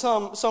dealing with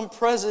some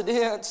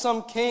president,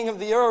 some king of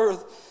the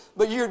earth,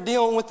 but you're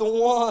dealing with the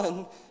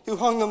one who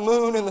hung the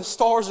moon and the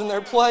stars in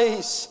their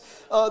place.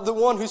 the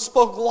one who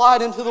spoke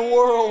light into the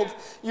world.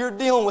 You're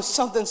dealing with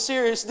something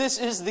serious. This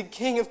is the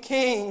King of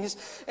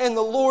Kings and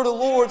the Lord of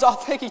Lords. I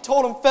think he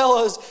told them,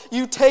 fellas,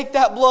 you take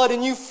that blood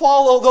and you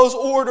follow those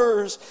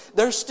orders.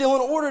 They're still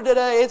in order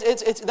today.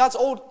 That's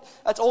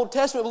Old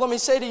Testament, but let me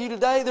say to you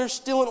today, they're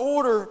still in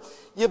order.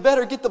 You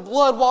better get the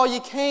blood while you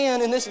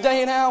can in this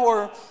day and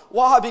hour.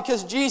 Why?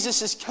 Because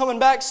Jesus is coming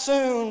back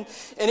soon.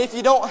 And if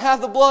you don't have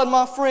the blood,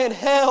 my friend,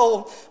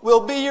 hell will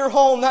be your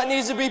home. That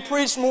needs to be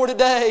preached more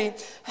today.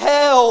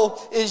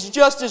 Hell is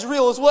just as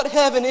real as what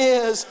heaven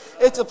is.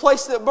 It's a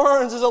place that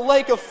burns. It's a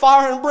lake of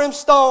fire and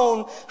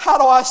brimstone. How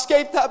do I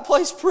escape that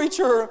place,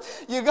 preacher?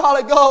 You got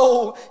to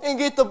go and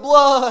get the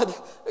blood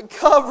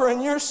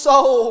covering your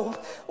soul.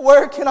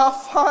 Where can I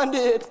find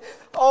it?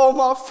 Oh,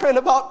 my friend,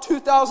 about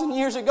 2,000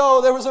 years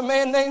ago, there was a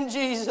man named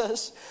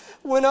Jesus.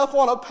 Went up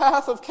on a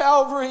path of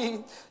Calvary,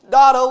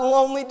 died a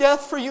lonely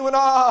death for you and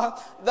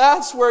I.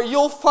 That's where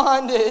you'll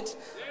find it.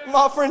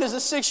 My friend, as a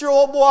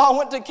 6-year-old boy, I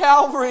went to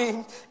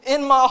Calvary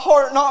in my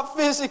heart, not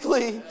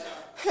physically.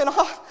 And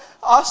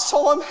I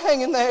saw him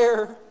hanging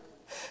there.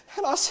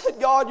 And I said,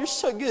 God, you're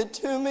so good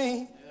to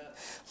me.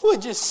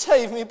 Would you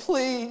save me,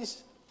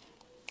 please?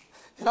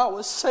 And I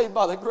was saved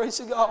by the grace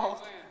of God.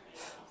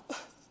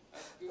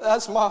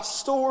 That's my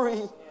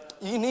story.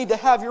 You need to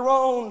have your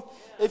own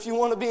if you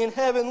want to be in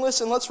heaven.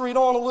 Listen, let's read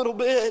on a little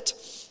bit.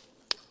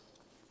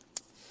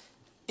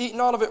 Eat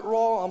not of it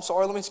raw.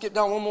 Let me skip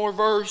down one more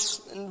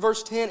verse. In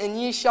verse 10, and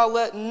ye shall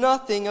let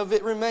nothing of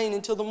it remain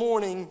until the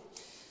morning.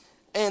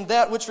 And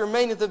that which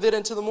remaineth of it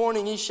until the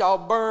morning ye shall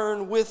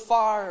burn with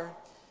fire.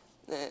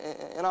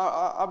 And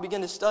I began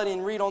to study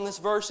and read on this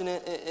verse, and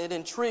it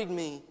intrigued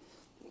me.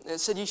 It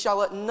said, ye shall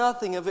let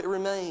nothing of it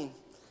remain.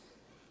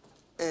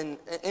 And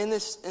in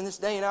this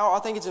day and hour, I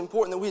think it's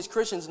important that we as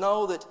Christians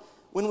know that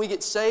when we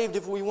get saved,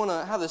 if we want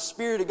to have the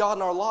Spirit of God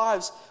in our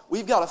lives,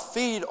 we've got to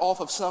feed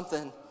off of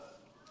something.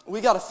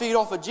 We've got to feed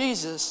off of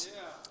Jesus.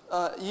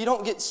 You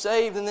don't get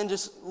saved and then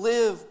just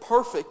live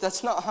perfect.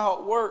 That's not how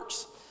it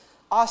works.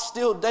 I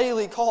still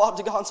daily call out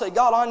to God and say,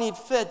 God, I need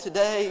fed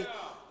today.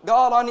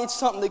 God, I need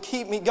something to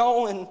keep me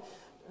going.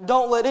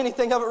 Don't let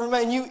anything of it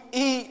remain. You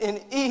eat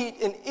and eat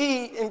and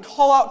eat and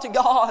call out to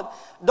God.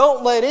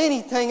 Don't let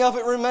anything of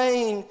it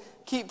remain.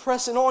 Keep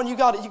pressing on. You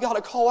got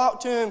to call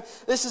out to Him.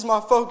 This is my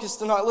focus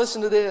tonight.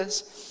 Listen to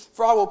this.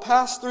 For I will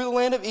pass through the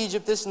land of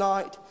Egypt this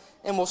night,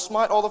 and will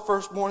smite all the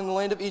firstborn in the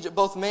land of Egypt,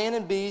 both man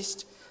and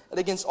beast, and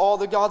against all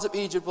the gods of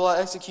Egypt will I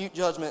execute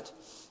judgment.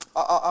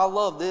 I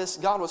love this.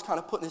 God was kind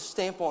of putting His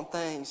stamp on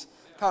things,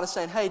 kind of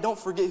saying, hey, don't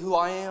forget who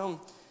I am.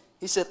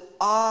 He said,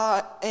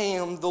 I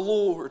am the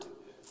Lord,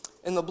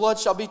 and the blood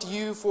shall be to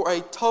you for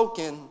a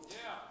token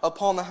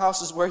upon the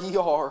houses where ye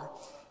are.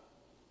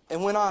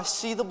 And when I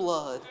see the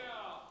blood,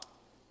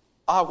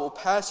 I will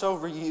pass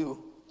over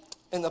you,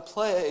 and the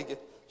plague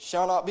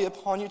shall not be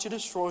upon you to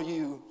destroy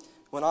you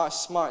when I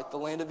smite the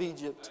land of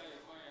Egypt.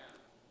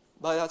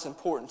 But that's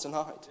important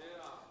tonight.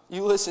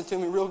 You listen to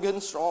me real good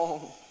and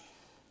strong.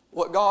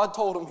 What God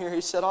told him here,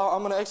 He said, I'm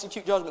going to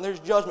execute judgment. There's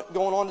judgment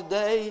going on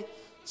today.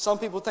 Some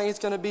people think it's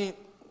going to be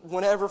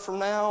whenever from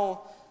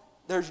now.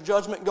 There's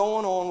judgment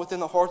going on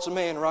within the hearts of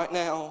man right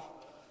now.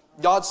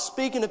 God's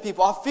speaking to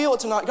people. I feel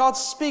it tonight.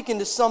 God's speaking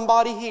to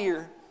somebody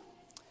here.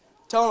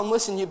 Telling them,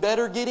 listen, you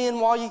better get in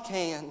while you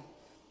can.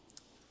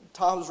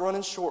 Time's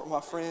running short,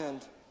 my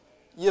friend.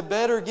 You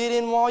better get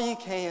in while you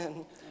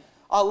can.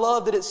 I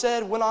love that it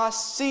said, when I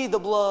see the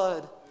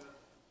blood,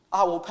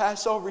 I will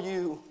pass over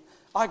you.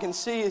 I can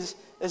see as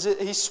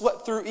he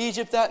swept through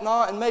Egypt that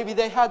night, and maybe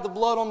they had the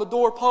blood on the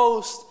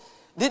doorpost.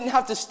 Didn't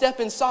have to step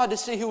inside to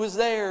see who was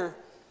there.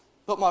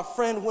 But my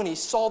friend, when he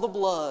saw the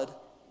blood,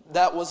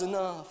 that was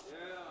enough.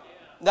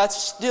 That's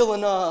still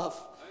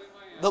enough.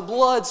 The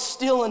blood's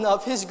still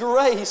enough. His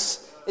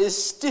grace is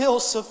still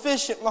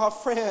sufficient, my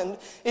friend.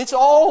 It's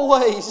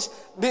always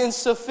been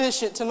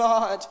sufficient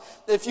tonight.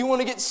 If you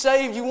want to get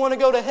saved, you want to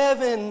go to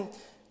heaven,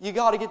 you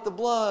got to get the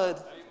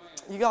blood.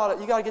 You got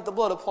to get the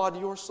blood applied to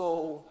your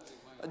soul.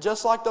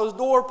 Just like those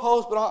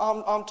doorposts, but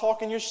I'm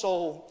talking your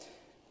soul.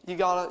 You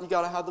got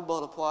to have the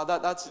blood applied.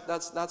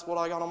 That's what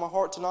I got on my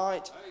heart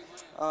tonight.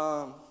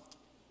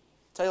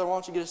 Taylor, why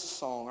don't you get us a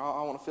song?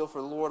 I want to feel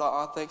for the Lord.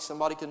 I think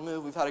somebody could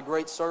move. We've had a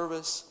great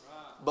service.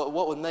 But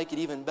what would make it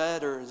even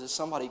better is if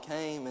somebody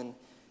came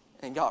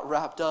and got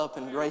wrapped up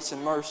in grace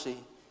and mercy.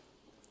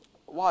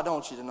 Why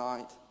don't you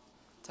tonight?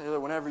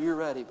 Taylor, whenever you're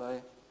ready,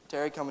 babe.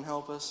 Terry, come and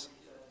help us.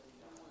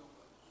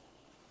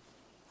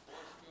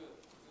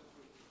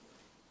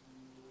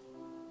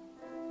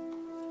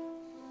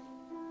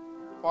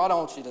 Why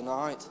don't you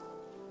tonight?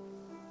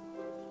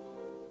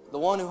 The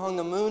one who hung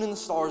the moon and the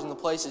stars and the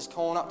places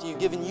calling out to you,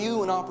 giving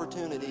you an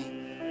opportunity.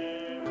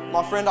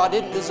 My friend, I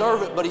didn't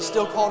deserve it, but He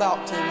still called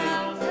out to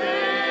me.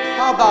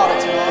 How about it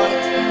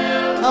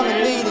tonight? Come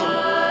and meet Him.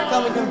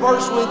 Come and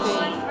converse with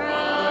Him.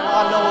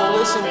 I know He'll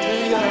listen to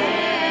you.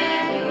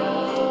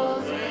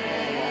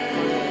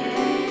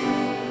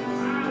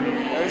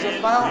 There's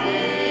a fountain.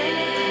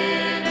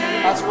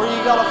 That's where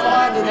you got to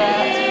find it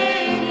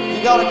at.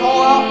 You got to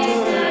call out to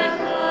Him.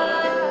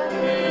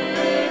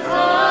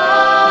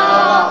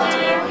 How about it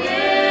tonight?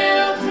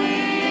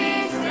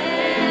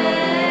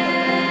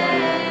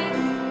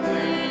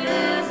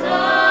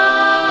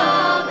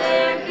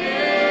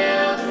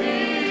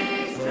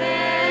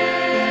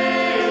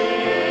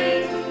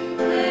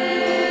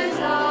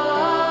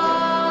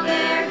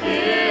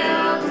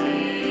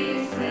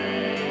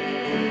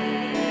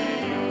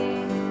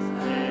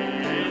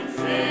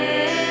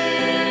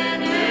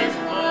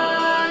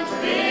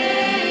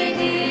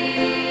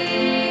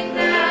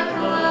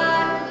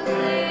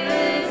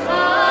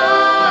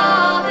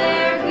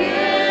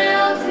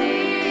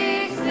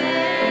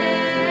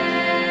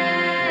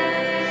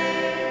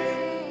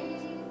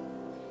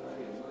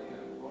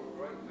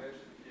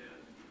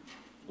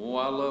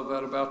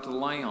 about the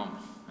Lamb,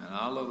 and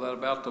I love that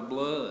about the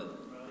blood.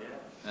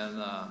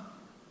 And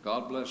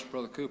God bless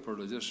Brother Cooper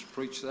to just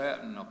preach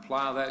that and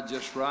apply that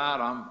just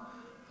right.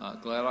 I'm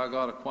glad I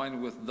got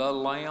acquainted with the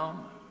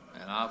Lamb,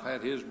 and I've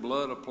had his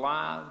blood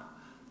applied,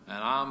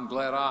 and I'm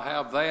glad I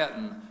have that,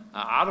 and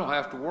I don't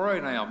have to worry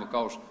now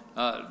because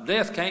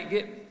death can't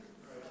get me.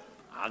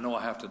 I know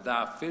I have to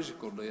die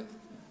physical death,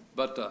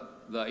 but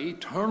the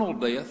eternal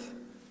death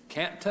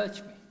can't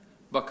touch me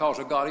because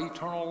I got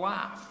eternal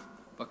life,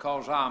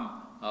 because I'm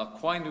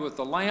acquainted with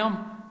the Lamb.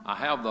 I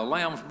have the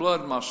Lamb's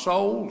blood in my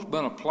soul. It's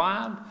been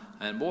applied,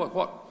 and boy,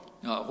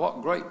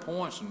 what great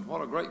points and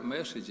what a great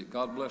message that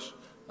God bless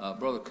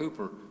Brother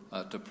Cooper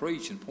to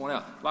preach and point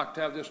out. I'd like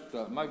to have just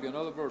maybe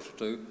another verse or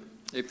two.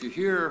 If you're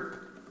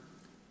here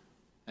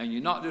and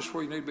you're not just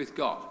where you need to be with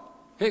God,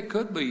 it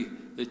could be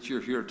that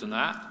you're here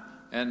tonight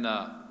and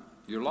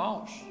you're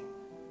lost,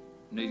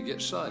 you need to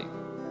get saved.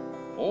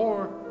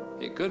 Or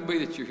it could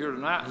be that you're here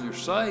tonight and you're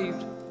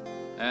saved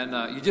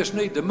and you just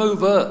need to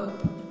move up.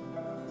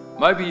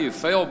 Maybe you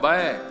fell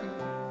back,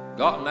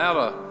 gotten out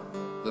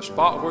of the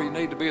spot where you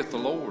need to be with the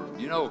Lord.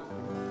 You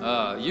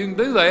know, you can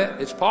do that.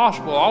 It's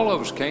possible. All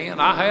of us can.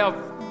 I have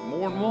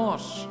more than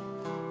once.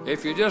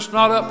 If you're just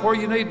not up where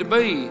you need to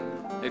be,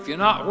 if you're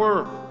not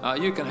where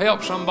you can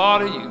help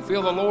somebody, you can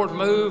feel the Lord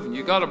move, and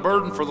you got a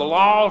burden for the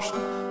lost,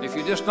 if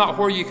you're just not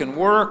where you can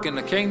work in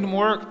the kingdom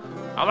work,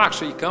 I'd like to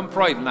see you come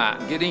pray tonight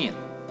and get in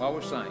while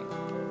we sing.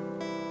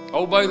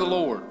 Obey the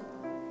Lord.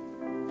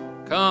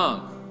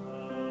 Come.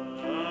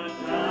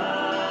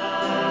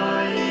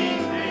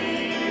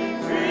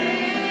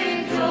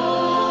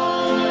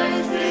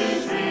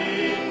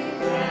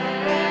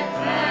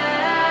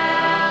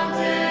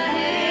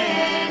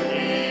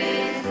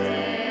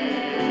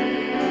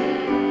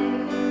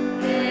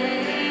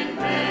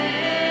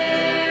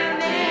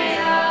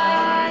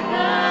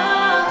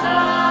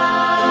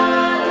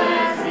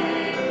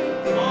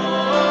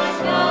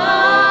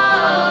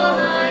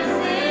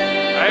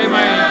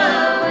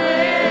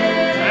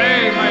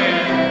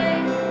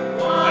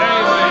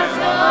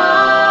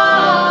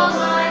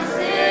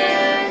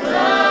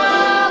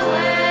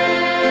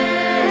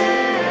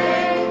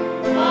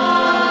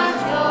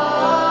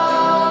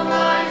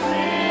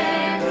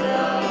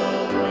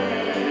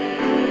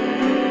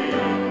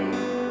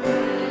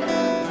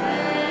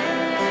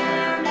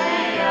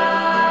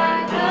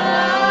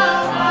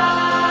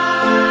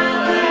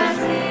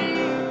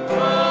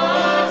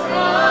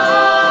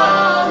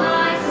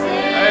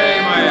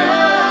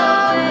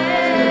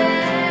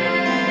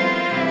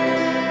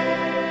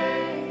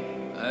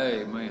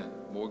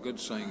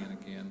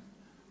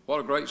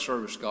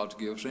 Service God's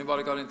given us.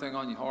 Anybody got anything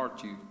on your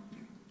heart you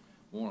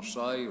want to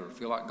say or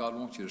feel like God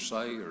wants you to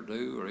say or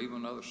do, or even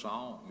another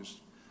song? Just,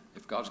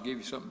 if God's give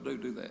you something to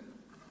do that.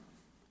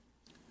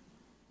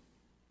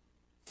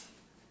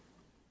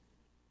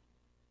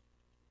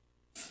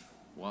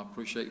 Well, I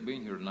appreciate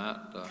being here tonight.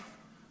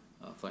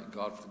 Thank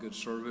God for the good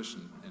service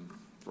and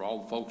for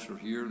all the folks that are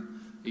here. And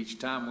each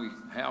time we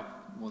have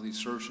one of these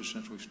services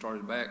since we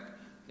started back,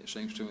 it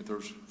seems to me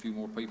there's a few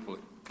more people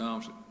that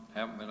comes that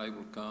haven't been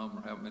able to come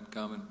or haven't been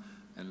coming.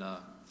 And I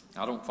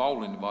don't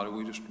fault anybody.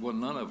 We just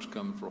wasn't none of us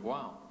coming for a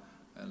while,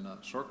 and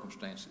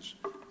circumstances.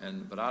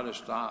 But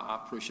I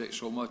appreciate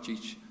so much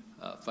each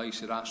face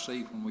that I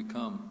see when we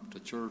come to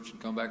church and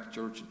come back to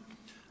church. And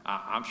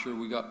I'm sure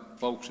we got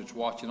folks that's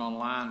watching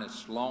online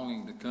that's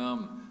longing to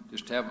come,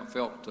 just haven't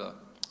felt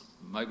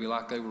maybe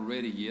like they were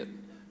ready yet.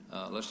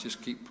 Let's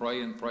just keep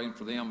praying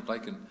for them. They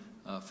can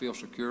feel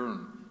secure,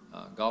 and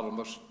God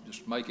will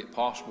just make it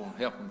possible and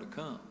help them to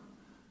come.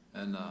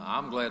 And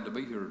I'm glad to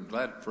be here and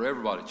glad for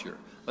everybody that's here.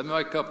 Let me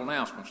make a couple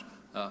announcements.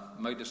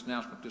 Made this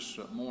announcement this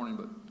morning,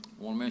 but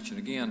I want to mention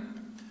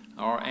again,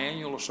 our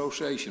annual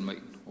association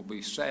meeting will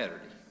be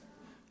Saturday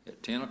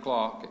at 10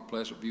 o'clock at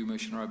Pleasant View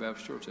Missionary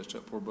Baptist Church. That's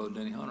up where Brother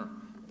Denny Hunter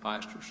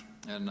pastors.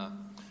 And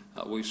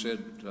we said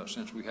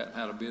since we hadn't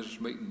had a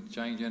business meeting to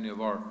change any of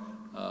our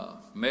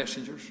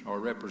messengers or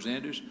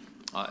representatives,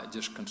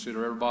 just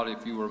consider everybody,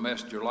 if you were a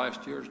messenger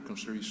last year,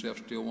 consider yourself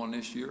still one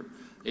this year.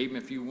 Even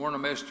if you weren't a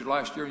messenger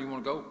last year and you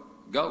want to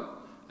go.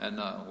 And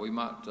we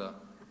might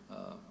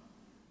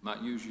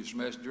use you as a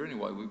messenger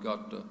anyway. We've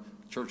got the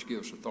church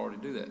give us authority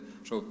to do that.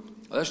 So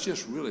let's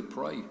just really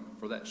pray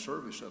for that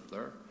service up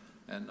there.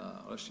 And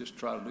let's just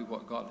try to do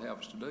what God has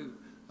us to do.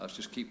 Let's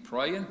just keep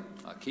praying,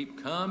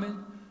 keep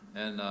coming,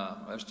 and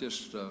let's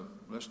just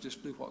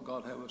do what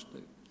God has us to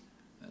do.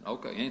 And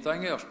okay,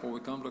 anything else before we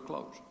come to a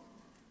close?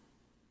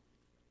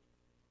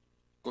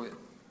 Go ahead.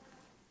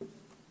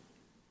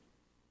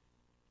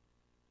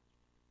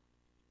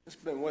 It's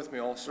been with me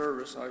all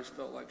service. I just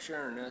felt like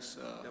sharing this.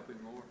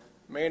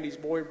 Mandy's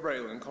boy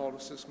Braylon called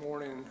us this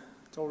morning and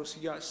told us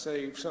he got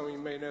saved. Some of you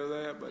may know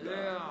that, but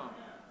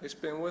it's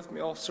been with me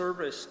all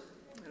service.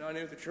 And I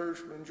knew the church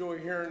would enjoy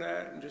hearing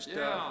that and just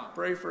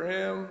pray for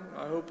him.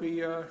 I hope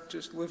he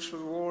just lives for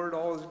the Lord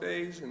all his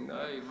days and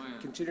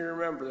continue to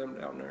remember them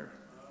down there.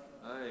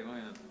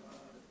 Amen.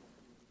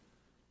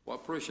 Well,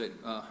 I appreciate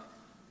it.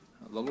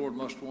 The Lord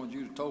must have wanted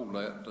you to told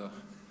that,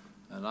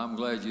 and I'm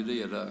glad you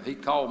did. He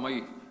called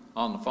me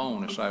on the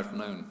phone this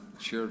afternoon,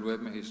 shared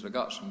with me. He said, "I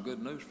got some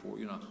good news for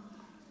you." And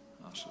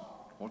I said,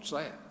 "What's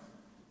that?"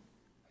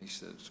 He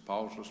said, "It's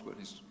pauseless, but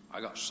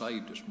I got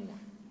saved this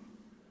morning."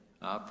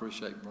 I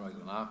appreciate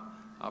Braylon.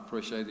 I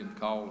appreciate him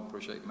calling.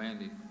 Appreciate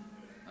Mandy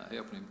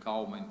helping him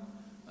call me.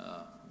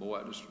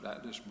 Boy,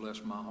 that just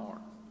blessed my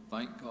heart.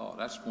 Thank God.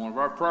 That's one of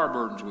our prayer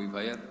burdens we've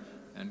had,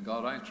 and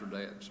God answered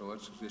that. So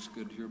it's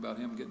good to hear about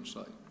him getting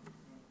saved.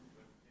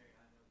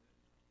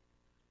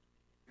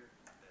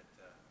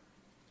 That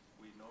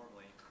we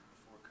normally,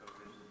 before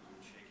COVID, we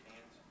would shake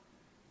hands,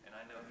 and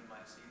I know you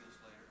might see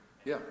this later.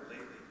 Yeah.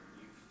 Lately,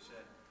 you've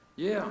said,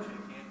 Yeah. shake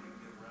hands, we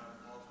can give a round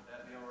of applause. Would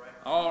that be all right?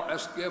 Oh,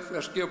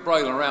 let's give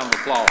Braylon a round of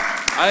applause.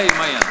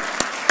 Amen.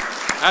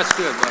 That's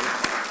good, buddy.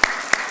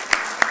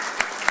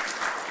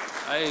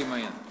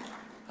 Amen.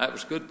 That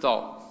was good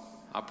thought.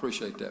 I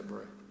appreciate that,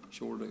 Bray.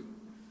 Sure do.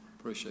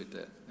 Appreciate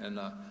that. And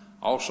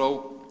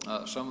also,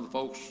 some of the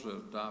folks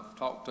that I've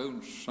talked to,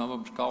 and some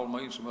of them's called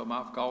me, some of them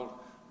I've called.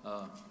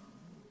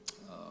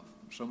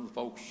 Some of the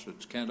folks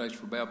that's candidates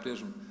for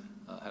baptism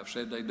have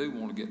said they do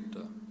want to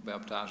get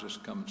baptized this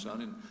coming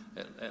Sunday.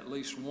 And at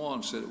least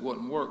one said it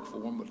wouldn't work for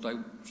them, but they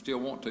still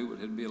want to, but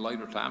it'd be a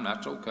later time.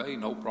 That's okay,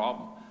 no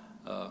problem.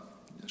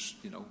 Just,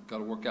 got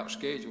to work out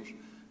schedules.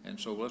 And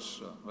so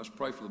let's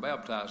pray for the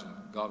baptizing,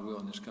 God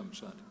willing, this coming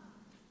Sunday.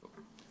 So,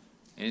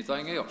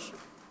 anything else?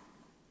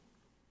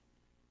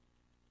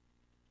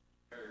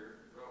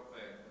 Real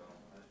quick,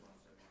 I just want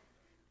to say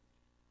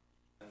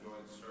I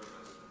enjoyed the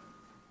service.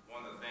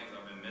 One of the things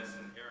I've been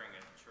missing hearing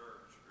at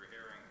church, or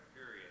hearing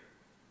period,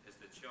 is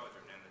the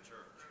children in the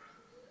church.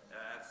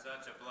 That's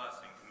such a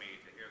blessing to me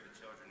to hear the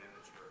children in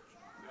the church.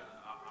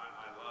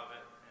 I love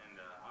it,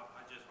 and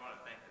I just want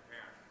to thank the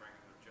parents for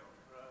bringing their children.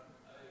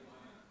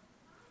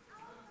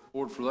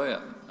 Lord, for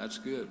that. That's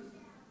good.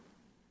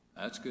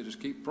 That's good.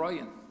 Just keep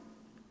praying.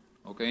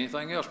 Okay,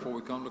 anything else before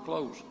we come to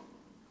close?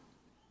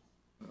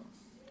 Well,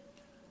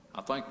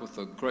 I think with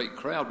the great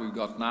crowd we've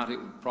got tonight, it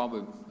would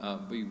probably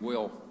be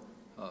well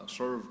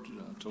served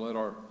to let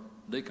our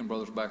deacon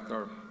brothers back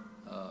there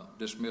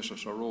dismiss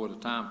us a row at a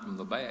time from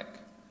the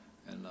back.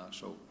 And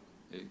so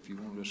if you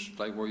want to just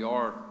stay where you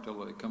are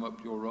until they come up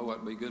to your row,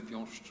 that'd be good. If you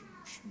want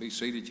to be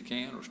seated, you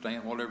can, or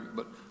stand, whatever.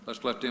 But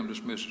let's let them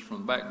dismiss us from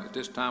the back. At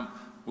this time,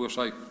 we'll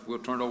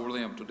turn it over to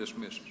them to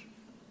dismiss us.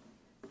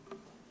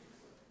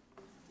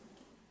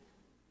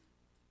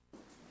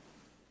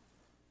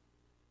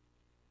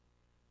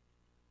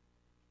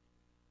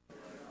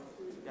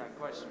 Got a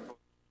question for